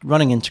you're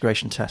running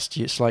integration tests.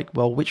 It's like,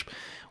 well, which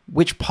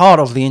part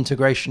of the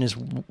integration is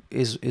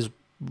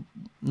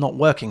not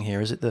working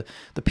here? Is it the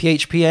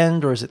PHP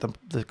end, or is it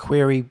the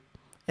query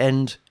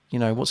end?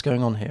 What's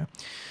going on here?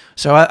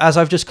 So as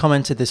I've just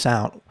commented this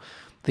out,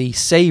 the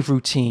save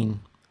routine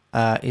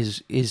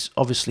is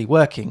obviously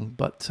working,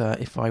 but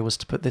if I was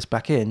to put this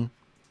back in,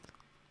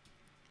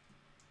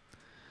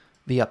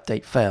 the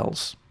update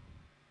fails.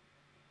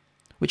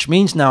 Which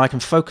means now I can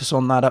focus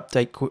on that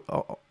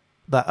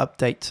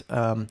update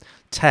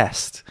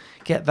test,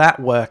 get that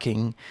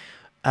working,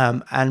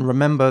 and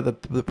remember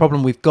the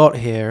problem we've got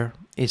here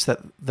is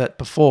that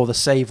before the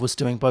save was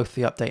doing both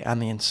the update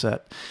and the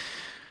insert,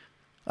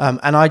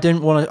 and I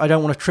don't want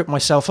to trip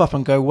myself up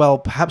and go, well,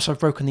 perhaps I've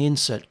broken the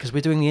insert, because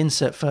we're doing the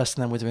insert first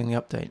and then we're doing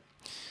the update.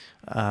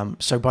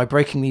 So by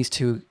breaking these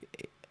two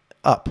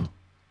up,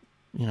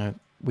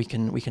 we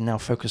can now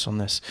focus on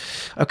this.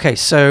 Okay,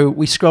 so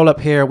we scroll up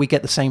here, we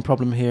get the same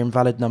problem here,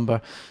 invalid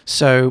number.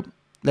 So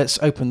let's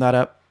open that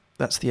up.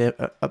 That's the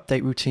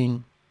update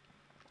routine,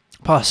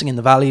 passing in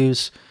the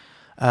values,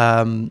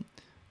 and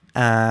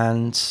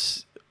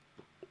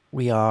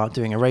we are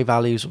doing array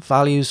values of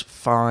values,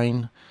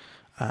 fine,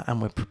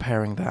 and we're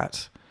preparing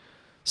that.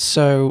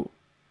 So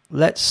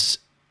let's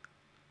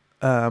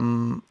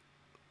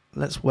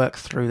work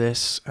through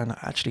this and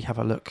actually have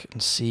a look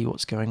and see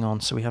what's going on.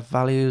 So we have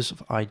values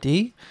of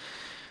ID.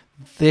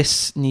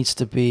 This needs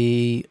to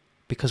be,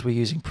 because we're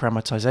using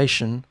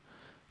parameterization,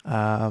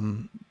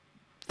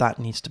 that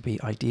needs to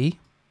be ID.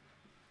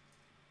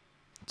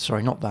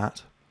 Sorry, not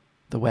that.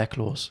 The where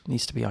clause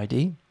needs to be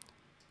ID.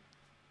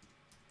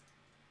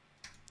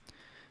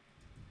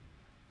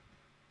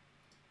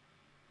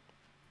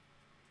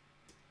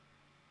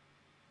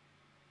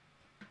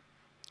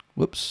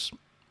 Whoops.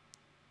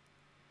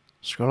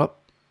 Scroll up.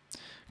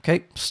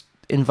 Okay,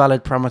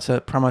 invalid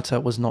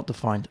parameter was not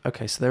defined.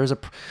 Okay, so there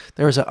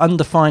is an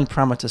undefined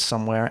parameter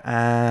somewhere,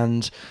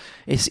 and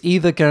it's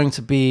either going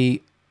to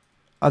be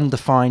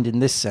undefined in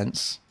this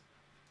sense,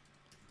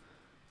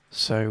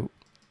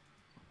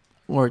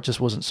 or it just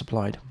wasn't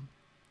supplied.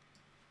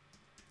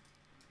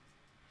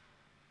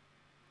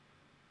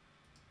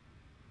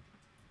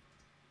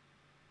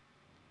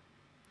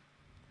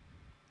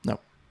 No.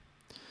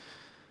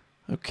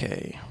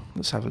 Okay,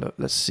 let's have a look.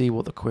 Let's see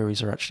what the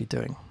queries are actually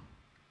doing.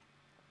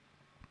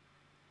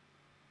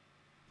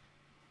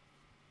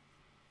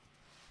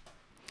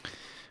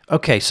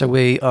 Okay, so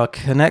we are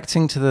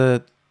connecting to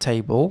the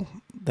table,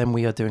 then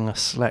we are doing a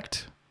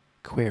select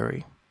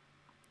query.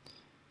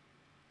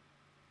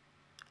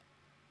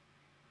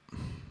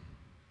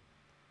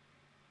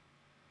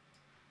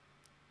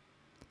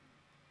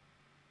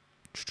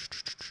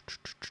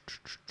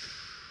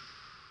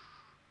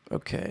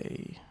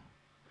 Okay,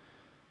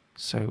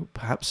 so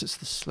perhaps it's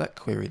the select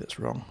query that's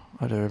wrong.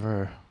 I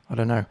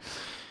don't know.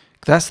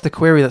 That's the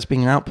query that's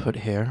being output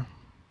here.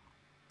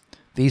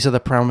 These are the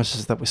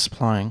parameters that we're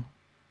supplying.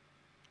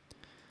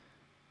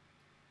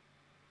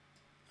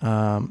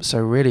 So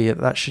really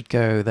that should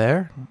go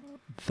there,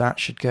 that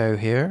should go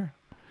here,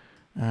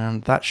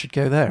 and that should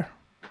go there.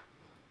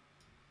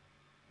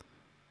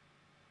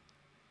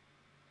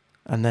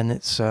 And then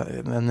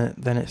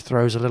then it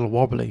throws a little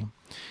wobbly.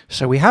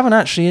 So we haven't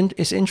actually,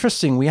 it's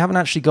interesting, we haven't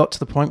actually got to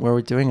the point where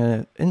we're doing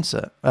an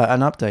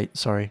update,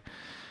 sorry.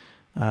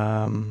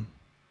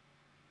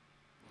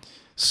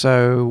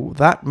 So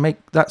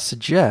that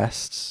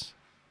suggests,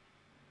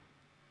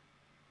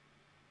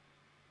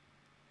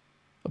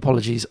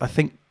 apologies, I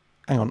think,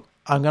 hang on,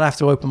 I'm going to have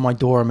to open my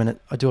door a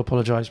minute. I do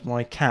apologize,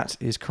 my cat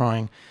is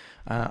crying.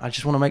 I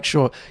just want to make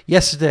sure.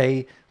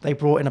 Yesterday they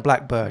brought in a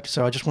blackbird,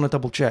 so I just want to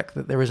double check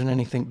that there isn't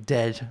anything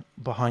dead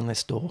behind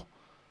this door.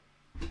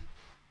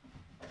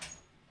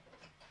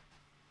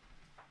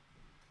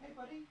 Hey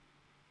buddy,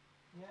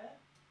 yeah?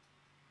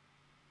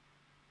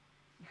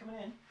 You coming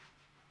in? You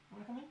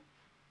want to come in?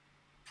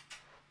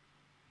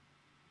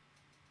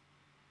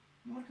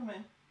 You want to come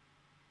in?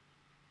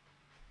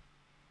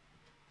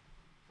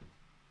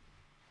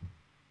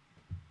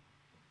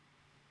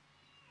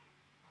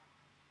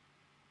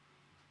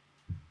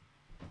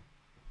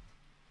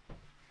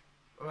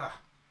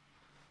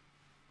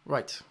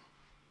 Right.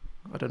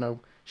 I don't know.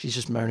 She's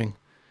just moaning.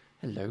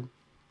 Hello.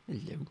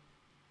 Hello.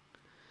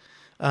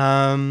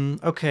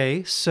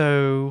 Okay,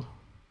 so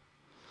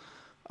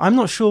I'm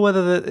not sure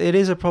whether it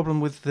is a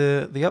problem with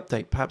the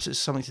update. Perhaps it's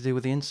something to do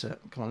with the insert.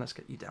 Come on, let's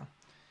get you down.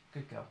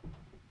 Good girl.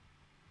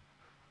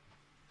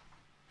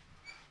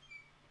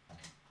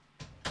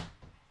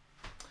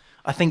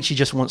 I think she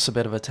just wants a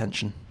bit of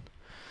attention.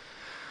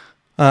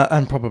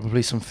 and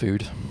probably some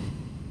food.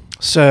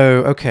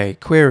 So, okay,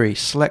 query,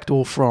 select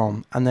all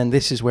from, and then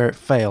this is where it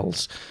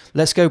fails.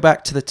 Let's go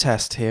back to the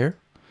test here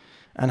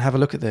and have a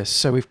look at this.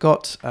 So we've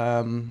got,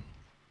 no,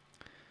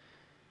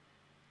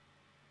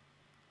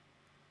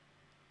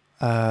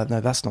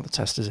 that's not the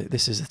test, is it?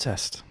 This is the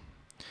test.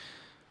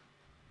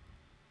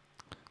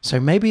 So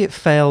maybe it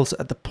fails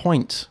at the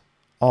point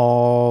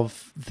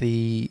of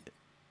the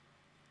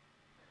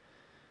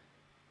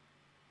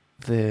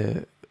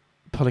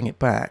pulling it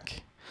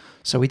back.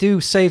 So we do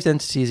saved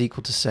entity is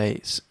equal to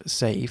save,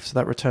 so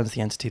that returns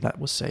the entity that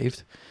was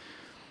saved.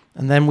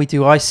 And then we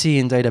do IC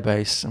in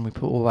database, and we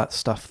put all that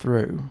stuff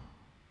through.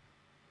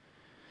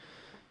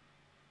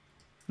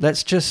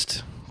 Let's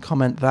just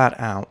comment that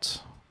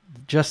out.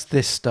 Just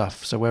this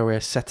stuff, so where we're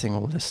setting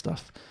all this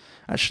stuff.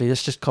 Actually,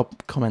 let's just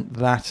comment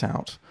that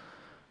out.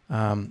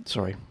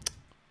 Sorry,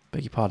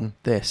 beg your pardon,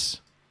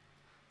 this.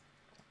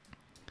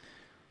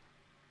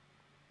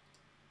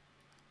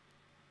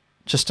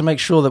 Just to make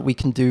sure that we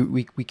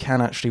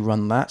can actually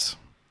run that.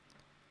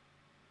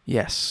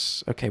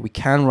 Yes, okay, we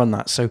can run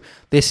that. So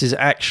this is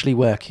actually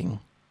working.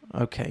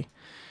 Okay,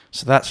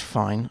 so that's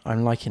fine.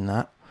 I'm liking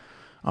that.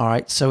 All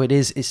right, so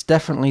it's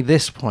definitely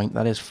this point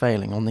that is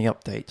failing on the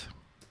update.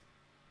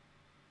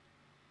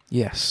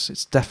 Yes,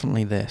 it's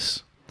definitely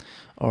this.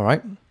 All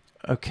right,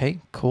 okay,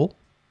 cool.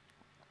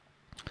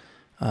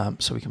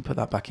 So we can put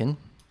that back in.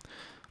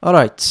 All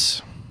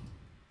right.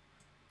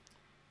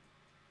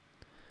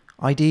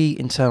 ID,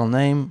 internal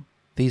name,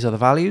 these are the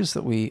values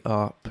that we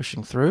are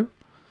pushing through.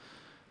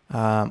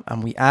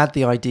 And we add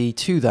the ID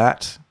to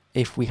that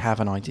if we have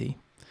an ID.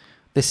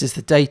 This is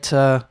the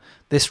data.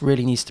 This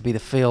really needs to be the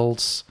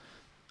fields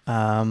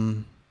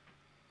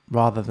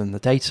rather than the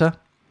data.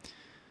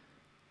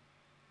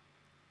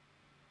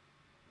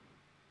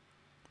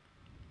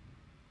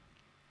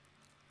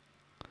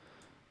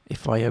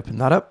 If I open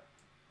that up,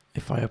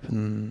 if I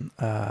open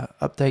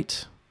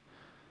update,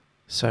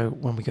 so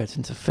when we go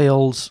into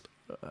fields,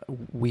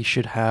 we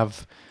should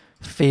have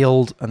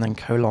field and then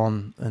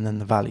colon and then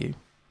the value,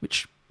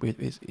 which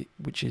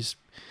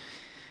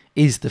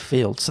is the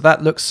field. So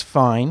that looks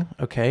fine.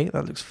 Okay,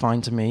 that looks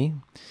fine to me.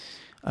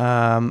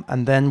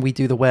 And then we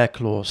do the where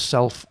clause,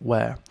 self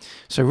where.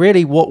 So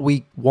really what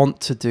we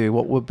want to do,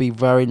 what would be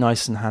very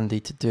nice and handy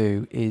to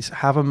do, is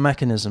have a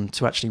mechanism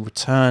to actually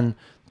return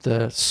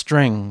the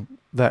string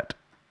that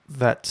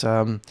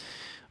the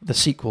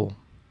SQL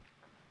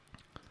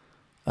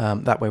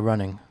that we're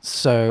running.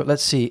 So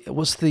let's see,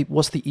 what's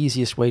the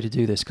easiest way to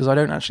do this? Because I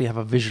don't actually have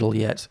a visual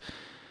yet.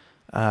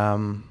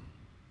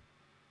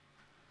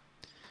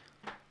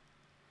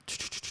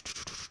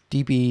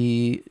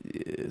 DB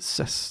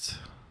sest,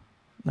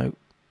 no,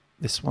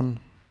 this one.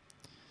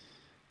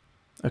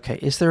 Okay,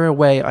 is there a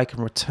way I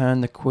can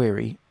return the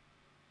query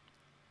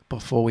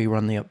before we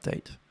run the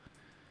update?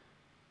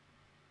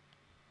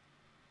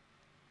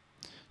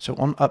 So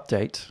on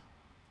update,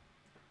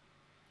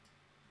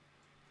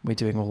 we're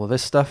doing all of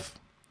this stuff.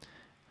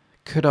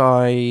 Could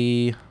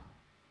I,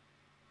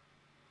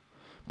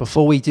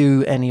 before we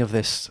do any of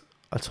this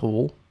at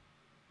all,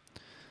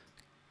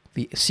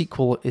 the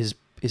SQL is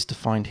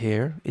defined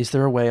here. Is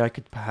there a way I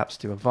could perhaps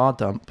do a var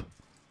dump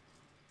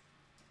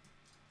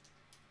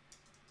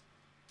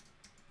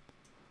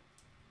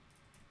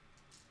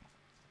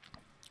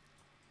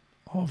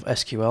of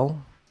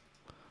SQL?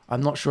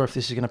 I'm not sure if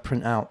this is going to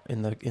print out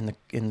in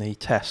the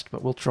test,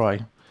 but we'll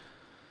try.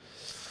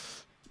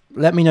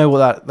 Let me know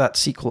what that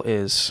SQL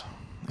is.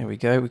 Here we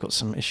go. We've got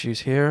some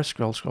issues here.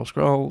 Scroll, scroll,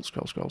 scroll,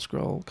 scroll, scroll,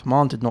 scroll.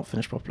 Command did not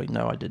finish properly.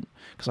 No, I didn't,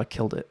 because I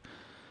killed it.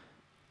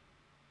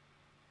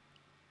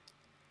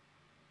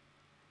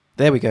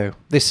 There we go.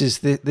 This is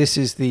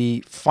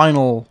the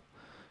final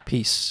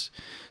piece.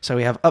 So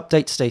we have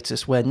update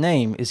status where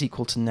name is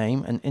equal to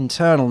name and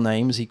internal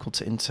name is equal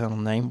to internal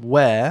name,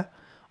 where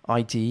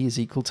ID is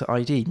equal to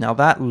ID. Now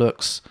that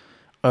looks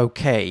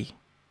okay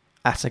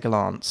at a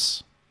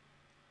glance.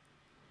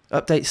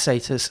 Update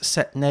status,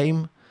 set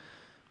name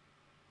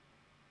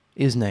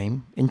is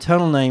name,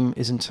 internal name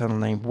is internal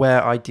name,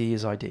 where ID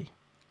is ID.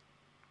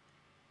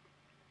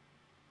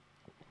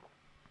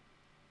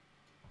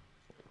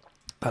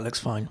 That looks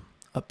fine.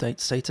 Update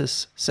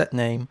status, set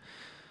name,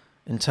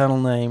 internal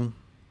name.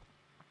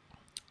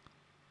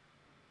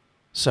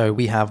 So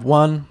we have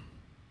 1,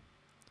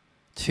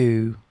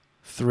 2,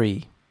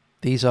 3.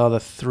 These are the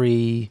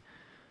three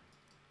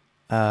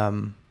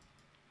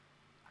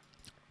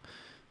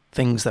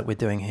things that we're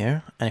doing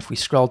here. And if we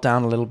scroll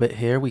down a little bit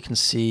here, we can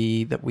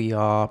see that we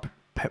are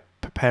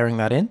preparing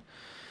that in.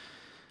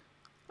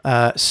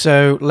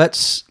 So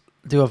let's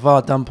do a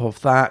var dump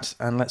of that,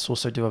 and let's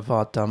also do a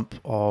var dump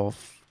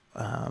of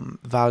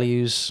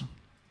values.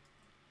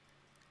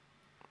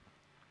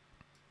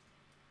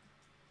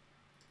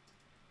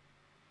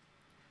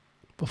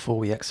 Before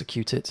we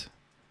execute it,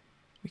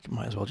 we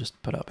might as well just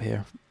put it up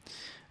here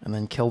and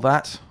then kill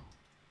that.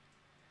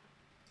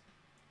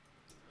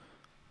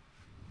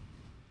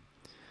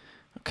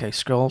 Okay,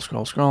 scroll,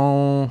 scroll,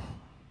 scroll.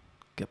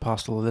 Get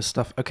past all of this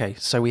stuff. Okay,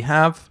 so we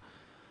have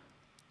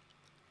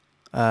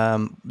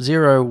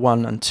 0,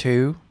 1, and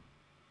 2.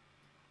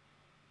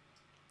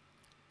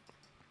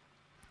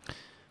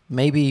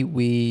 Maybe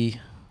we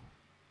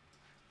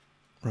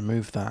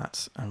remove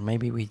that, and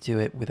maybe we do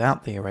it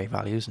without the array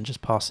values and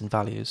just pass in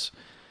values.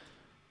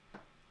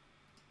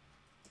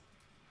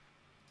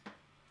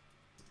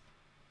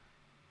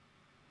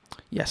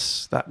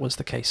 Yes, that was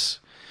the case.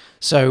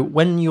 So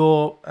when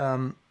you're,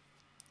 and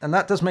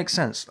that does make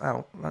sense.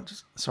 Oh,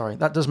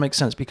 that does make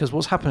sense, because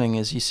what's happening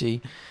is, you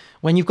see,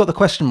 when you've got the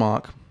question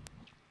mark,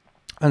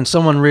 and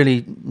someone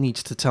really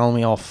needs to tell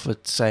me off for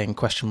saying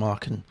question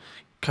mark and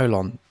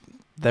colon,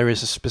 there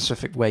is a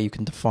specific way you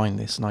can define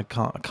this, and I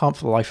can't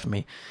for the life of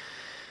me.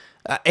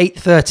 At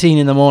 8:13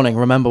 in the morning,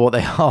 remember what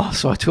they are,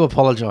 so I do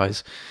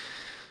apologize.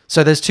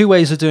 So there's two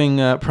ways of doing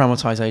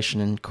parameterization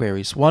in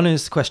queries. One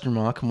is the question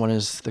mark and one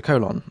is the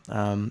colon.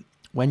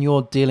 When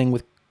you're dealing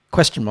with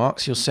question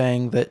marks, you're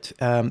saying that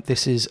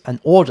this is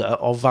an order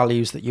of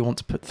values that you want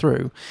to put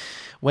through.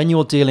 When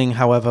you're dealing,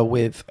 however,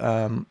 with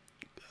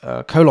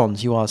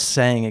colons, you are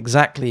saying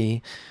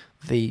exactly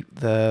the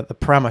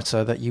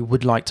parameter that you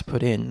would like to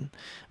put in.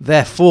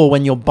 Therefore,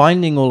 when you're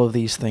binding all of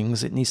these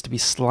things, it needs to be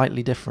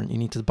slightly different. You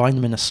need to bind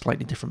them in a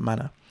slightly different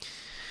manner.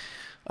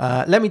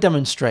 Let me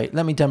demonstrate.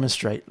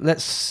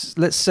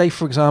 Let's say,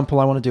 for example,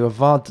 I want to do a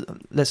var.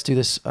 Let's do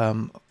this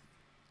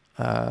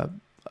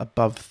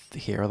above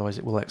here, otherwise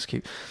it will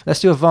execute. Let's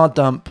do a var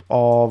dump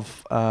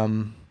of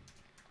the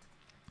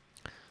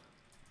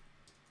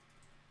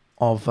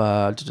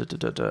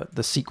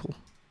SQL.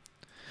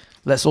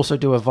 Let's also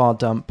do a var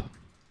dump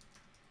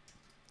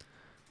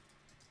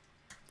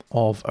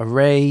of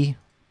array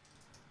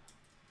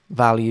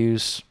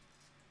values,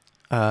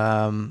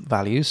 and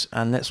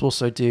let's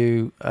also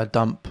do a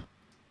dump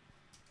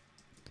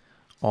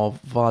of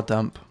var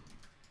dump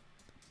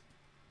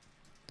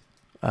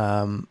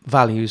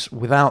values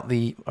without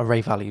the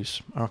array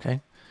values. Okay,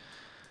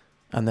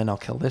 and then I'll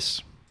kill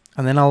this,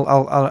 and then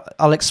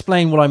I'll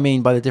explain what I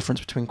mean by the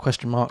difference between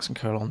question marks and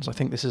colons. I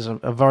think this is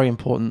a very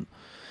important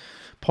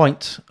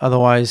point.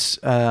 Otherwise,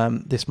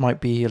 this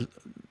might be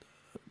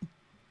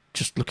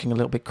just looking a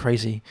little bit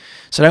crazy.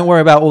 So don't worry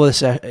about all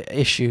this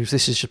issues.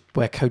 This is just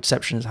where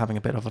Codeception is having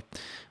a bit of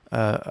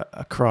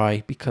a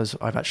cry, because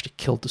I've actually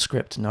killed the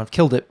script, and I've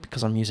killed it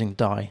because I'm using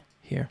die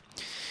here.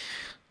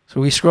 So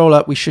we scroll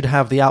up, we should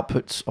have the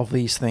outputs of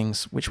these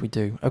things, which we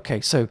do.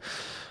 Okay, so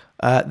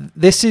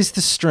this is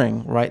the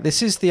string, right?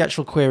 This is the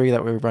actual query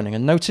that we're running.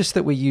 And notice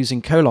that we're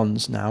using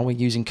colons now. We're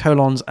using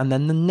colons and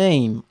then the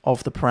name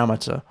of the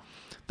parameter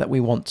that we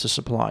want to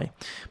supply.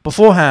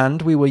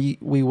 Beforehand, we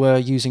were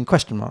using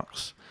question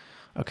marks.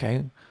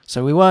 Okay,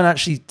 so we weren't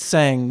actually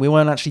defining, we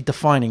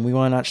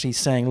weren't actually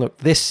saying, look,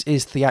 this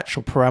is the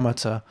actual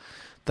parameter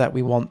that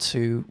we want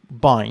to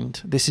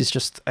bind. This is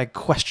just a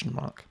question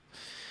mark.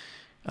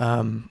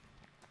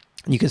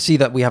 You can see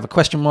that we have a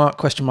question mark.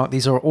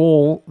 These are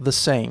all the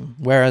same.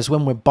 Whereas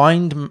when we're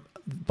binding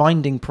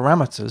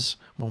parameters,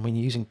 when we're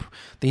using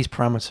these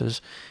parameters,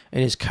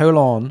 it is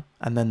colon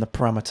and then the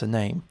parameter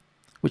name,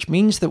 which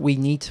means that we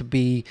need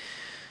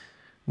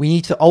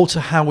to alter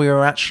how we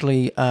are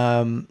actually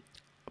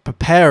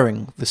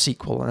preparing the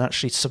SQL and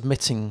actually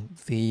submitting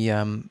the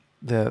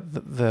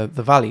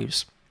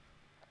values.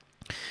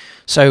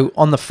 So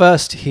on the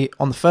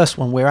first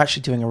one, we're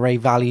actually doing array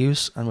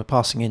values, and we're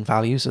passing in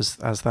values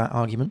as that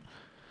argument.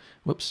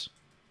 Whoops.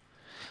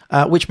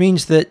 Which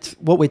means that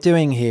what we're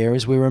doing here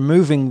is we're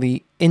removing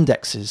the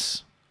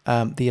indexes,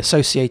 the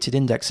associated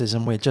indexes,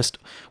 and we're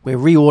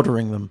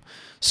reordering them.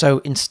 So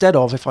instead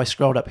of, if I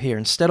scrolled up here,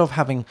 instead of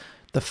having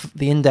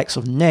the index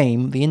of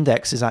name, the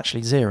index is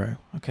actually 0.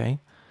 Okay.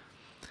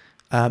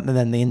 And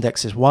then the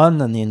index is 1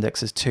 and the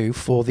index is 2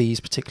 for these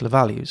particular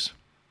values.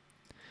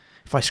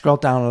 If I scroll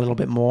down a little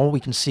bit more, we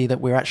can see that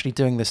we're actually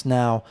doing this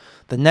now.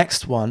 The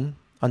next one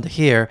under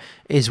here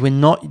is we're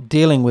not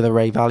dealing with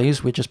array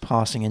values, we're just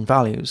passing in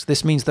values.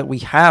 This means that we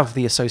have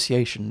the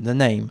association, the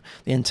name,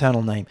 the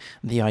internal name,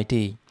 the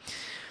ID.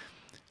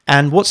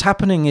 And what's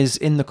happening is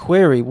in the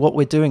query, what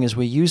we're doing is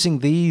we're using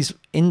these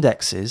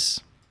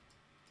indexes,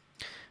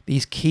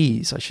 these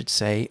keys, I should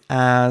say,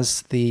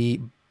 as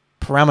the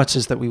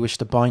parameters that we wish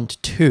to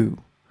bind to.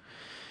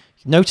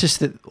 Notice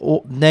that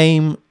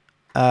name,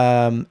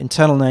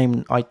 internal name,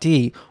 and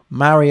ID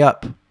marry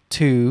up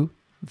to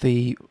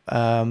the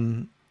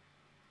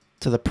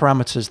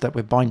parameters that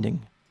we're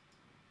binding.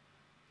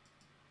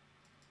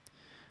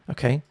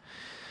 Okay.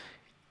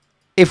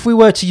 If we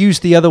were to use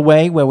the other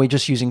way, where we're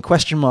just using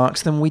question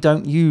marks, then we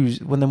don't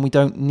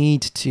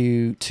need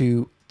to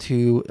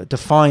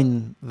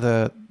define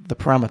the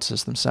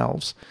parameters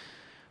themselves.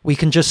 We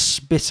can just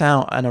spit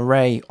out an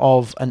array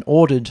of an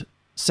ordered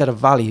set of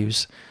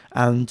values,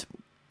 and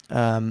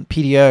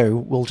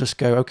PDO will just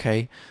go,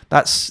 okay,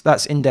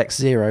 that's index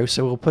 0,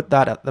 so we'll put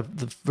that at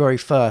the very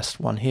first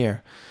one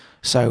here.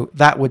 So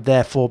that would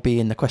therefore be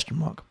in the question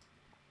mark.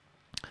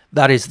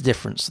 That is the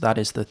difference. That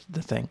is the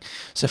thing.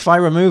 So if I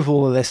remove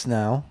all of this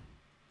now,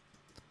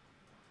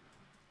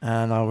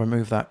 and I'll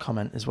remove that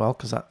comment as well,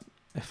 because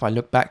if I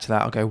look back to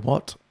that, I'll go,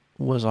 what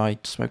was I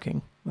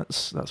smoking?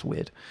 That's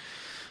weird.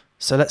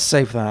 So let's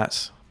save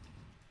that.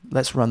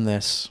 Let's run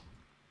this.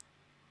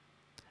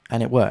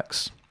 And it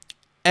works.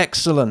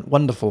 Excellent,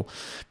 wonderful.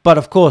 But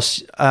of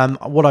course,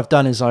 what I've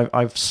done is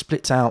I've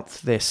split out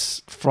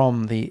this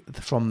from the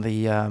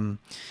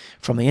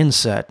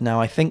insert. Now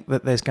I think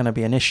that there's going to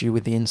be an issue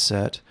with the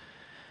insert.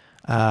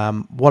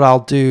 What I'll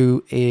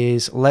do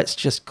is let's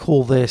just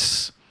call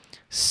this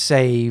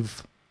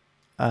save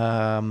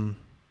BKP,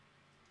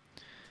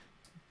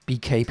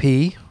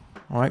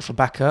 all right, for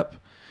backup,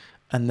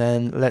 and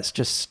then let's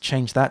just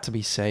change that to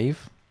be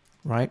save,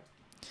 right?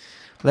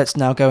 Let's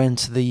now go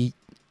into the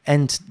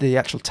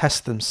actual tests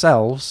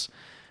themselves,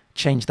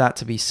 change that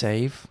to be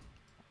save.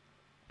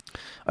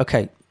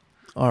 Okay,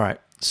 all right.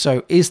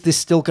 So is this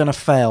still going to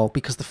fail?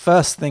 Because the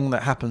first thing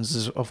that happens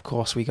is, of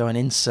course, we go and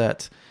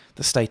insert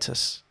the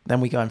status. Then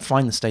we go and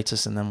find the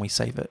status, and then we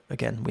save it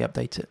again. We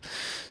update it.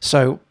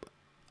 So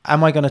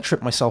am I going to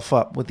trip myself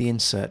up with the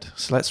insert?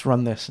 So let's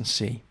run this and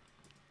see.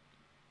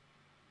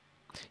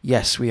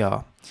 Yes, we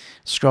are.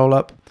 Scroll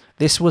up.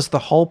 This was the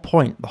whole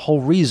point, the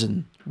whole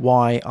reason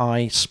why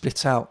I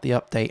split out the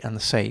update and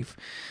the save,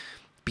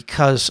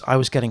 because I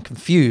was getting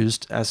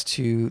confused as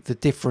to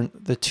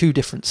the two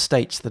different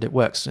states that it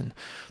works in.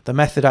 The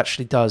method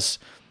actually does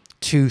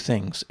two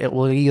things. It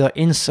will either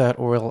insert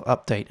or it'll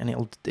update,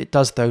 and it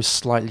does those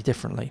slightly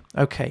differently.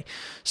 Okay,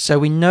 so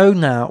we know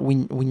now we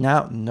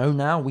now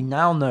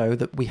know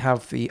that we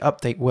have the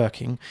update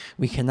working.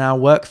 We can now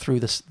work through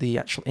the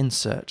actual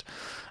insert,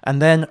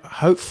 and then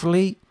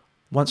hopefully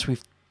once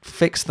we've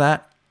fixed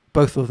that,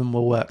 both of them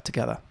will work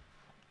together.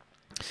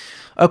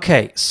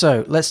 Okay,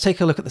 so let's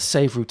take a look at the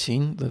save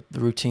routine, the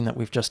routine that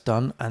we've just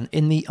done, and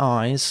in the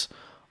eyes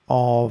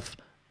of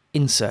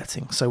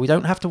inserting. So we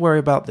don't have to worry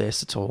about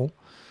this at all.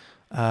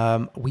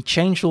 We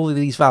changed all of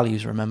these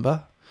values,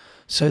 remember?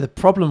 So the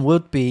problem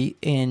would be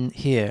in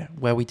here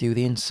where we do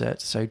the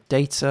insert. So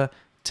data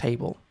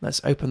table.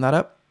 Let's open that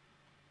up.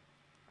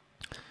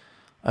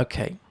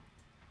 Okay.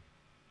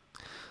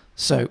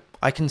 So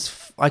I can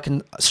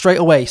straight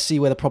away see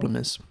where the problem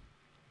is.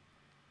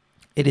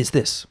 It is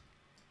this.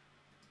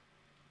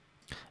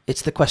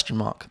 It's the question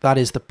mark.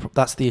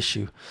 That's the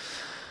issue.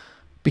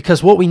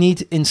 Because what we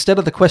need instead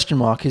of the question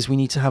mark is we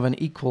need to have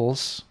an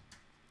equals,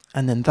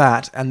 and then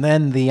that, and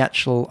then the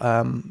actual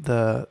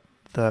the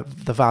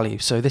value.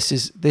 So this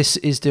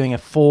is doing a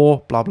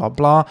for blah blah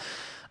blah,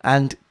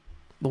 and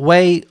the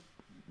way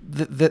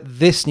that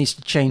this needs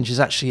to change is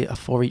actually a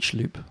for each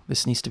loop.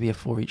 This needs to be a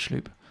for each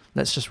loop.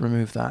 Let's just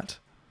remove that,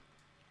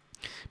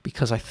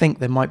 because I think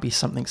there might be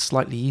something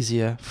slightly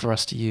easier for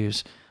us to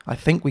use. I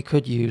think we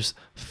could use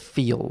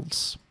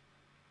fields.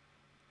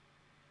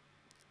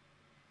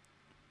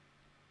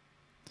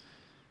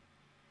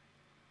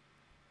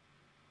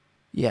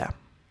 Yeah,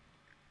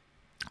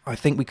 I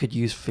think we could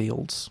use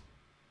fields.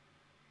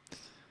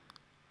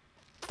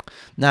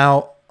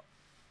 Now,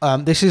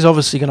 this is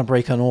obviously going to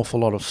break an awful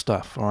lot of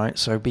stuff, all right?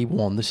 So be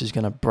warned, this is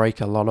going to break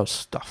a lot of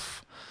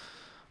stuff.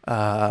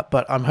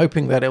 But I'm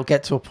hoping that it'll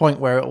get to a point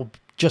where it'll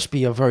just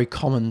be a very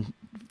common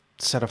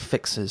set of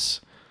fixes.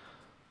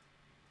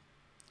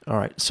 All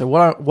right, so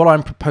what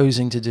I'm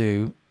proposing to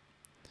do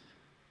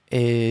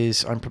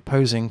is I'm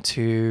proposing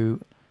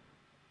to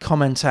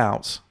comment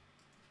out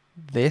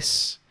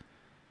this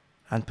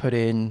and put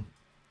in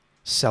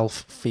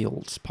self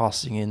fields,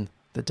 passing in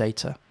the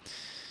data.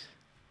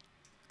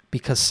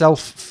 Because self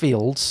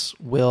fields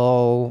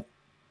will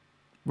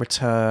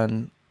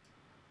return,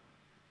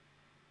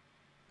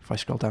 if I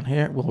scroll down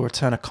here, it will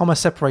return a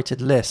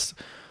comma-separated list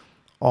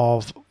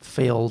of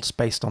fields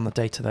based on the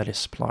data that is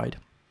supplied.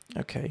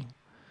 Okay,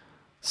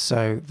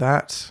 so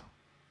that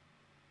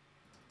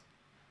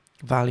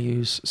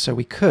values, so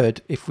we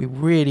could, if we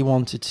really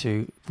wanted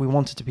to, if we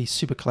wanted to be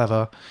super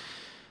clever,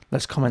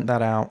 let's comment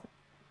that out.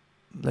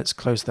 Let's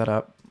close that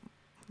up.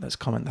 Let's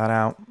comment that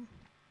out.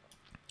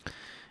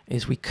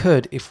 Is we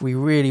could, if we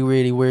really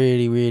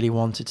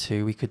wanted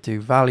to, we could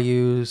do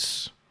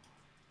values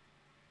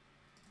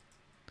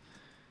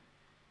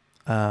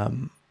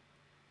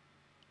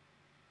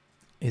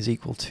is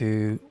equal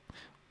to,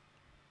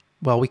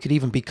 well, we could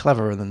even be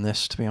cleverer than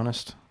this, to be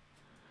honest.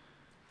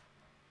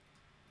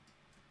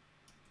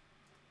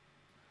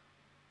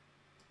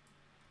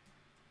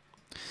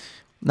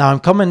 Now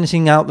I'm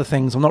commenting out the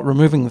things, I'm not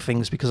removing the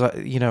things, because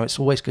it's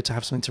always good to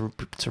have something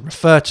to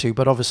refer to,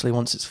 but obviously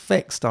once it's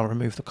fixed, I'll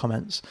remove the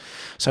comments.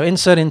 So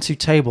insert into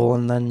table,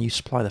 and then you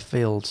supply the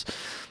fields.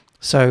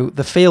 So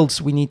the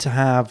fields, we need to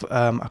have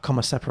a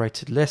comma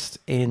separated list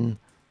in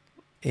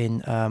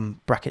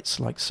brackets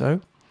like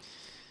so.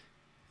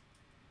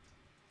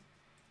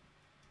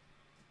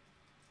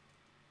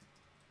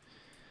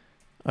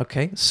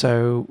 Okay,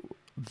 so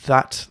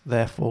that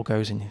therefore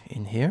goes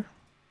in here.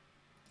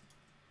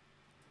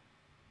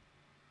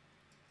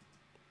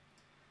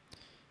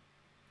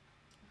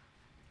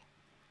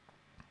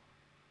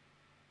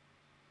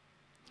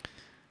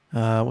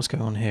 What's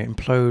going on here?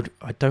 Implode.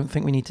 I don't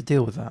think we need to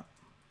deal with that.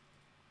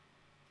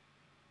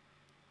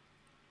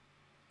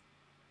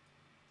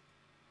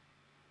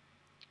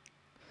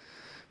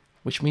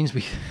 Which means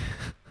we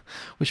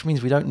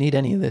don't need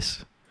any of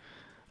this.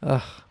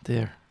 Oh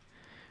dear.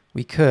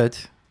 We could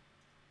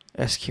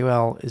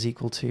SQL is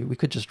equal to, we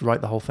could just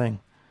write the whole thing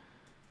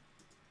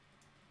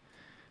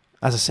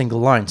as a single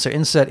line. So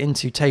insert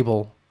into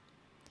table,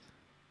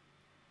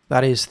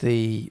 that is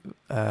the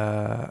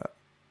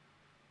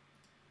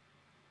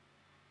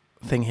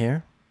thing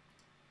here,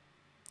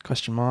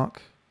 question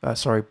mark,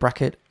 sorry,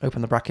 bracket,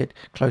 open the bracket,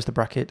 close the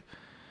bracket,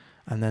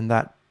 and then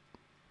that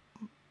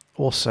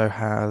also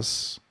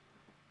has,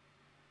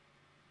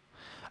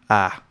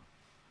 does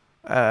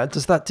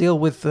that deal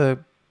with the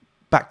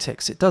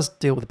backticks? It does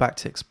deal with the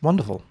backticks.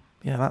 Wonderful.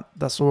 Yeah,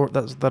 that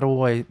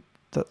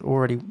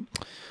already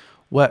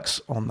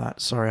works on that.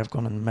 Sorry, I've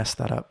gone and messed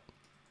that up.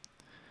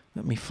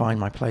 Let me find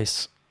my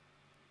place.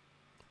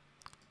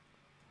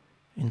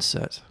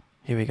 Insert.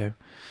 Here we go.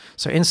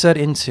 So insert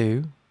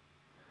into,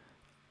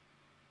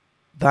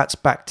 that's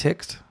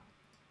backticked.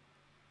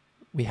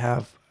 We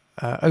have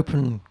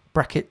open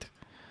bracket,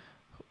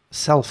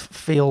 self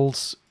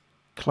fields,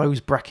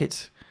 close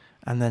bracket,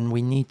 and then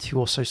we need to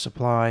also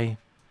supply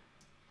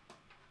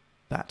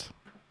that.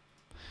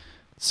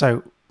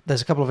 So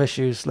there's a couple of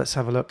issues. Let's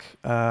have a look.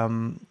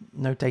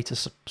 No data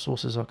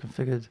sources are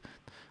configured.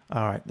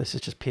 All right, this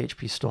is just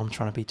PHP Storm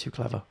trying to be too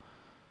clever.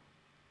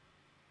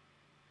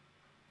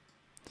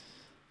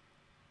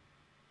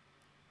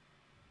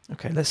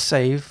 Okay, let's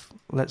save.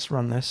 Let's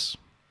run this.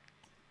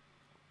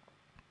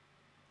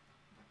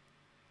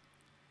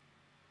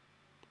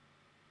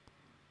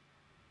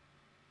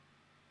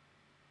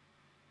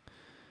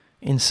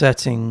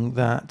 Inserting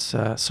that,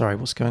 sorry,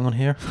 what's going on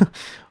here?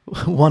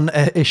 One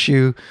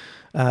issue,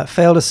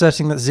 failed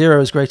asserting that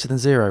 0 is greater than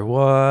 0.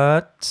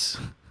 What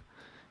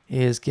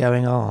is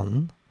going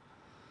on?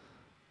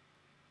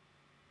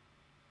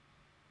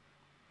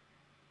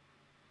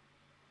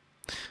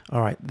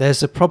 All right,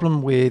 there's a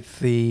problem with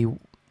the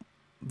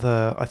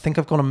I think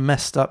I've gone and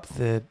messed up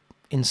the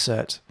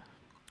insert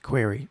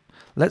query.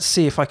 Let's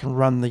see if I can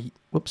run the,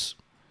 whoops,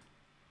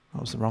 that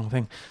was the wrong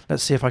thing.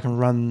 Let's see if I can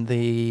run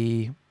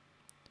the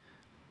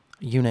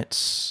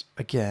units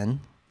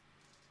again.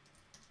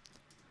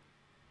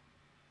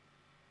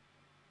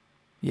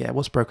 Yeah,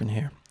 what's broken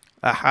here?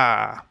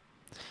 Aha!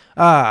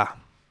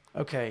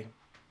 Okay.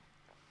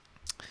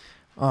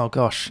 Oh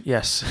gosh,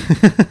 yes.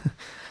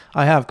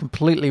 I have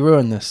completely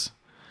ruined this.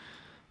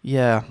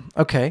 Yeah,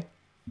 okay.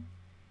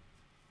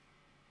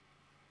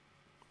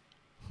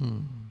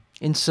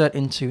 Insert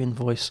into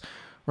invoice,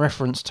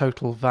 reference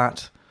total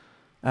VAT,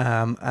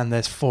 and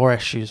there's 4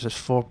 issues. There's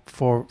four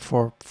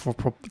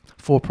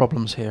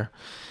problems here,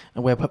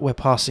 and we're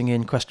passing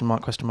in question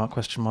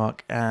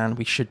mark, and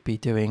we should be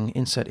doing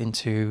insert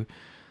into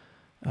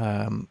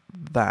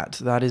that.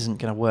 That isn't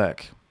going to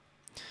work.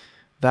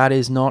 That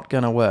is not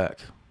going to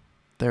work.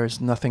 There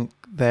is nothing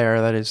there.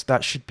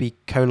 That should be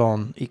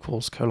colon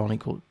equals.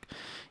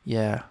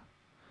 Yeah.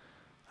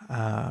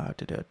 Oh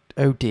dear.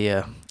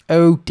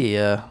 Oh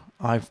dear.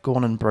 I've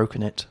gone and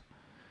broken it.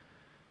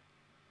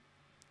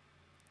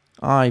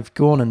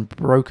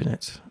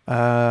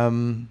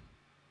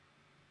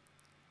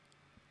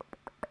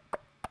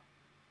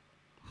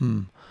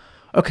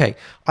 Okay,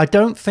 I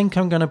don't think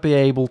I'm going to be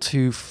able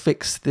to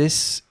fix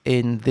this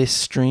in this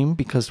stream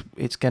because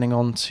it's getting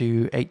on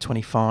to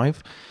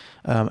 8:25,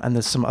 and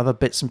there's some other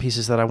bits and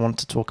pieces that I want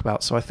to talk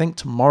about. So I think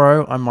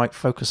tomorrow I might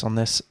focus on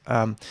this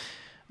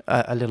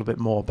a little bit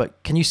more.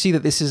 But can you see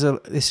that this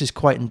is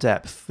quite in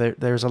depth?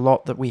 There's a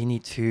lot that we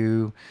need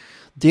to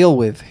deal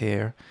with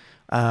here.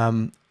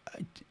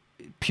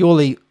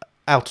 Purely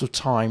out of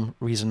time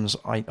reasons,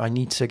 I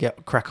need to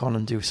get crack on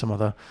and do some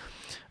other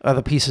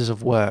pieces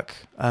of work.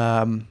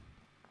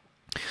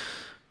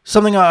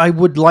 Something I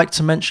would like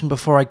to mention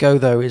before I go,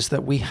 though, is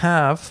that we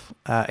have,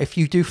 if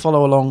you do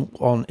follow along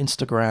on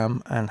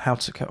Instagram and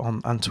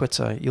on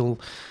Twitter, you'll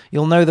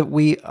know that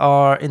we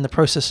are in the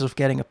process of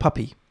getting a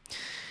puppy.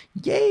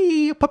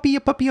 Yay, a puppy.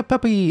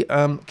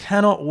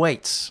 Cannot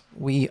wait.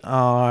 We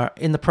are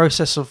in the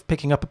process of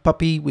picking up a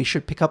puppy. We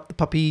should pick up the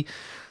puppy.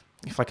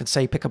 If I could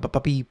say pick up a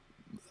puppy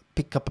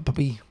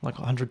like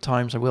 100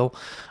 times, I will.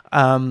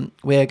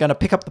 We're going to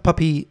pick up the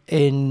puppy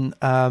in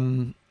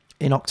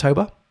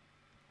October.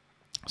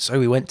 So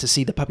we went to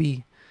see the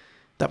puppy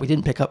that we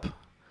didn't pick up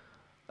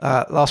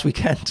last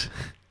weekend.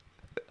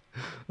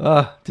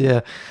 Oh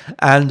dear.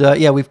 And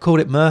yeah, we've called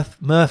it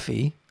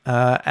Murphy.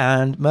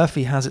 And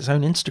Murphy has its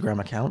own Instagram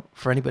account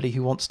for anybody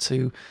who wants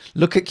to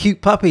look at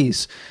cute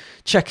puppies.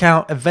 Check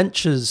out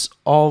Adventures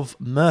of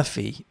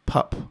Murphy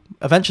Pup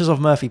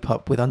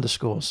with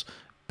underscores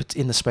but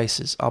in the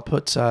spaces. I'll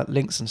put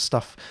links and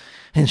stuff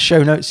in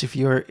show notes if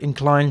you're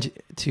inclined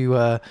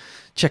to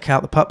check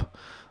out the pup.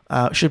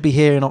 Should be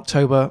here in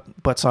October,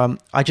 but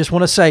I just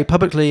want to say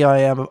publicly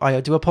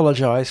I do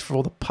apologize for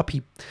all the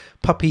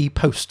puppy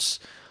posts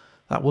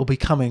that will be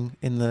coming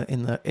in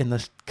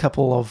the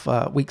couple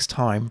of weeks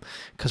time,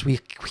 because we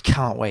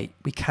can't wait.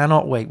 We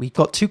cannot wait. We've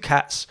got 2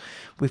 cats.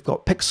 We've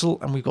got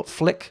Pixel and we've got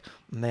Flick,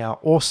 and they are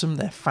awesome.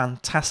 They're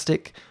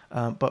fantastic.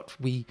 But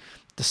we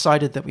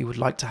decided that we would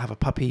like to have a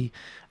puppy,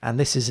 and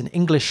this is an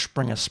English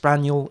Springer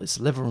Spaniel. It's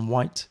liver and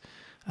white.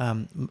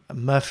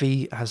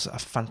 Murphy has a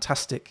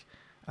fantastic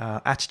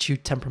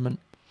attitude, temperament,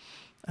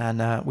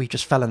 and we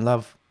just fell in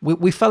love.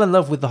 We fell in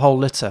love with the whole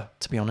litter,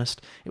 to be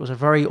honest. It was a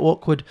very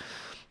awkward,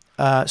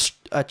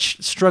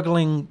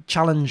 struggling,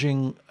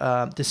 challenging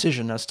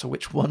decision as to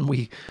which one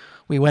we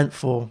went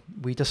for.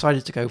 We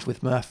decided to go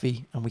with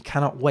Murphy, and we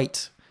cannot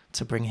wait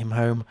to bring him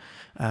home,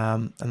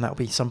 and that'll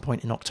be some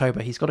point in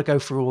October. He's got to go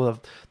through all of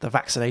the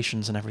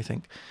vaccinations and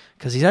everything,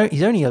 because he's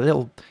only a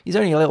little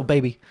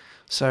baby,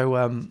 so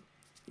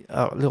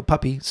a little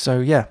puppy. So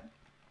yeah,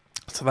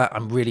 so that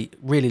I'm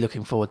really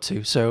looking forward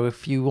to. So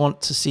if you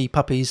want to see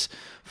puppies,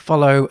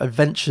 follow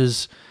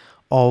Adventures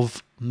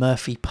of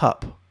Murphy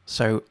Pup.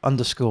 So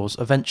underscores,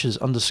 adventures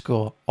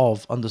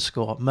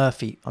 _of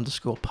Murphy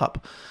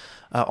 _pup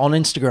on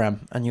Instagram,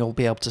 and you'll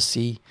be able to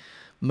see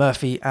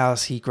Murphy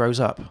as he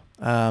grows up.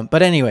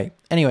 But anyway,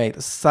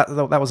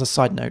 that was a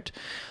side note.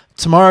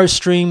 Tomorrow's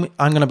stream,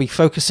 I'm going to be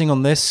focusing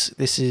on this.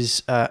 This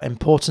is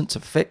important to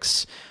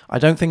fix. I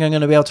don't think I'm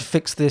going to be able to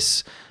fix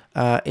this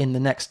in the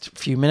next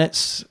few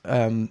minutes.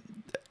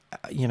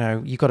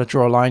 You've got to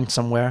draw a line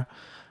somewhere.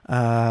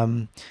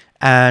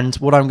 And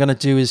what I'm going to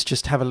do is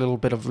just have a little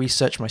bit of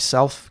research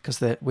myself,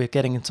 because we're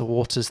getting into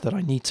waters that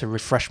I need to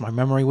refresh my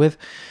memory with.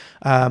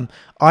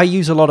 I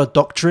use a lot of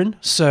doctrine,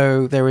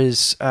 so there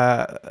is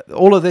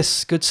all of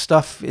this good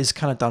stuff is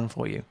kind of done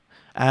for you.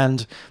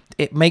 And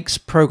it makes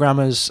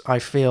programmers, I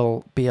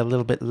feel, be a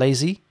little bit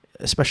lazy,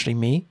 especially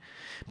me,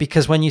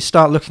 because when you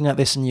start looking at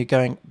this and you're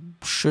going,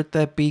 should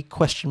there be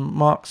question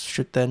marks?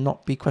 Should there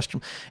not be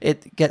question?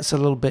 It gets a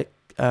little bit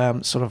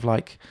sort of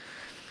like,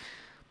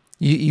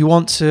 you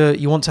want to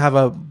have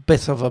a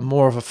bit of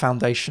more of a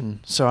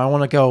foundation. So I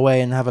want to go away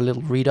and have a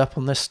little read up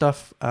on this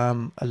stuff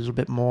a little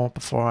bit more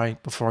before I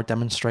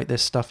demonstrate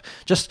this stuff.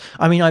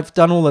 I've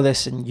done all of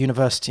this in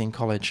university and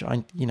college,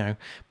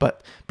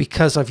 but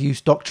because I've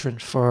used doctrine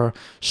for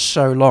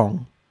so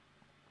long,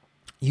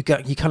 you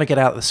kind of get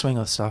out of the swing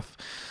of stuff.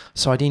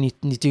 So I do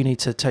need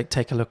to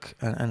take a look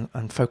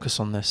and focus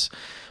on this.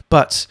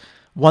 But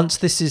once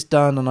this is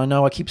done, and I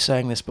know I keep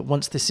saying this, but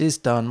once this is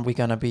done, we're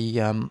going to be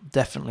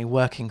definitely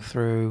working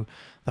through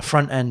the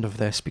front end of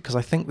this, because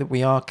I think that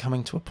we are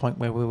coming to a point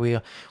where we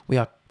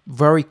are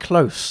very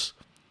close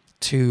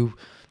to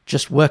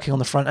just working on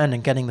the front end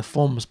and getting the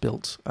forms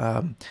built.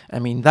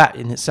 That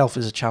in itself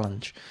is a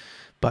challenge,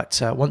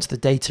 but once the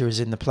data is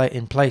in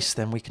place,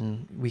 then we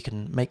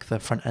can make the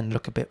front end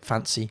look a bit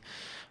fancy.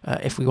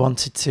 If we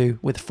wanted to,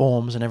 with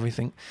forms and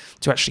everything,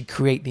 to actually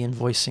create the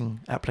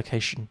invoicing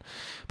application.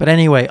 But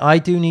anyway, I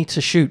do need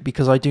to shoot,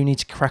 because I do need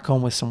to crack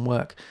on with some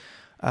work.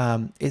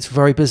 It's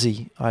very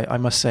busy, I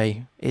must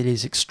say. It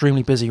is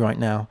extremely busy right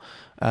now.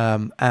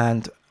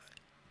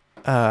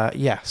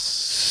 Yes,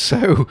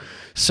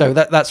 so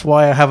that's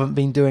why I haven't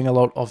been doing a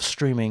lot of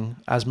streaming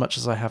as much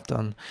as I have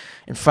done.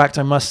 In fact,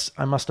 I must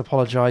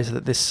apologize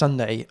that this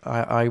Sunday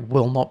I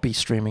will not be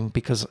streaming,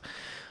 because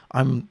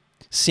I'm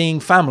seeing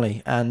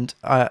family, and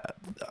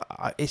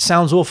it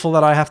sounds awful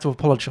that I have to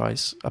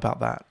apologize about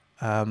that.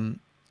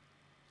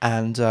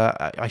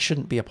 I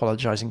shouldn't be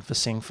apologizing for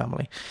seeing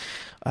family.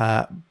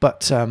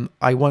 But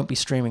I won't be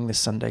streaming this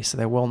Sunday, so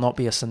there will not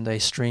be a Sunday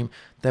stream.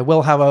 There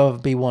will, however,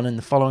 be one in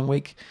the following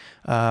week.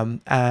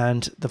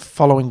 And the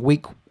following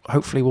week,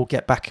 hopefully we'll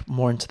get back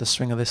more into the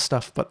swing of this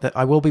stuff. But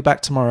I will be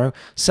back tomorrow,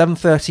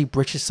 7:30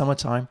 British Summer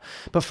Time.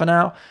 But for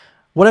now,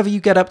 whatever you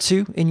get up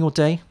to in your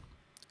day,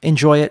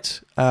 enjoy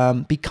it.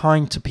 Be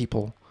kind to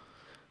people.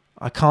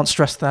 I can't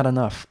stress that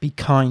enough. Be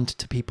kind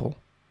to people.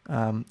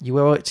 You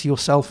owe it to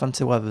yourself and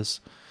to others.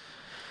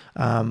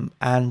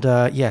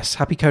 Yes,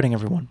 happy coding,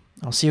 everyone.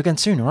 I'll see you again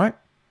soon, all right?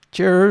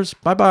 Cheers.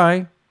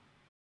 Bye-bye.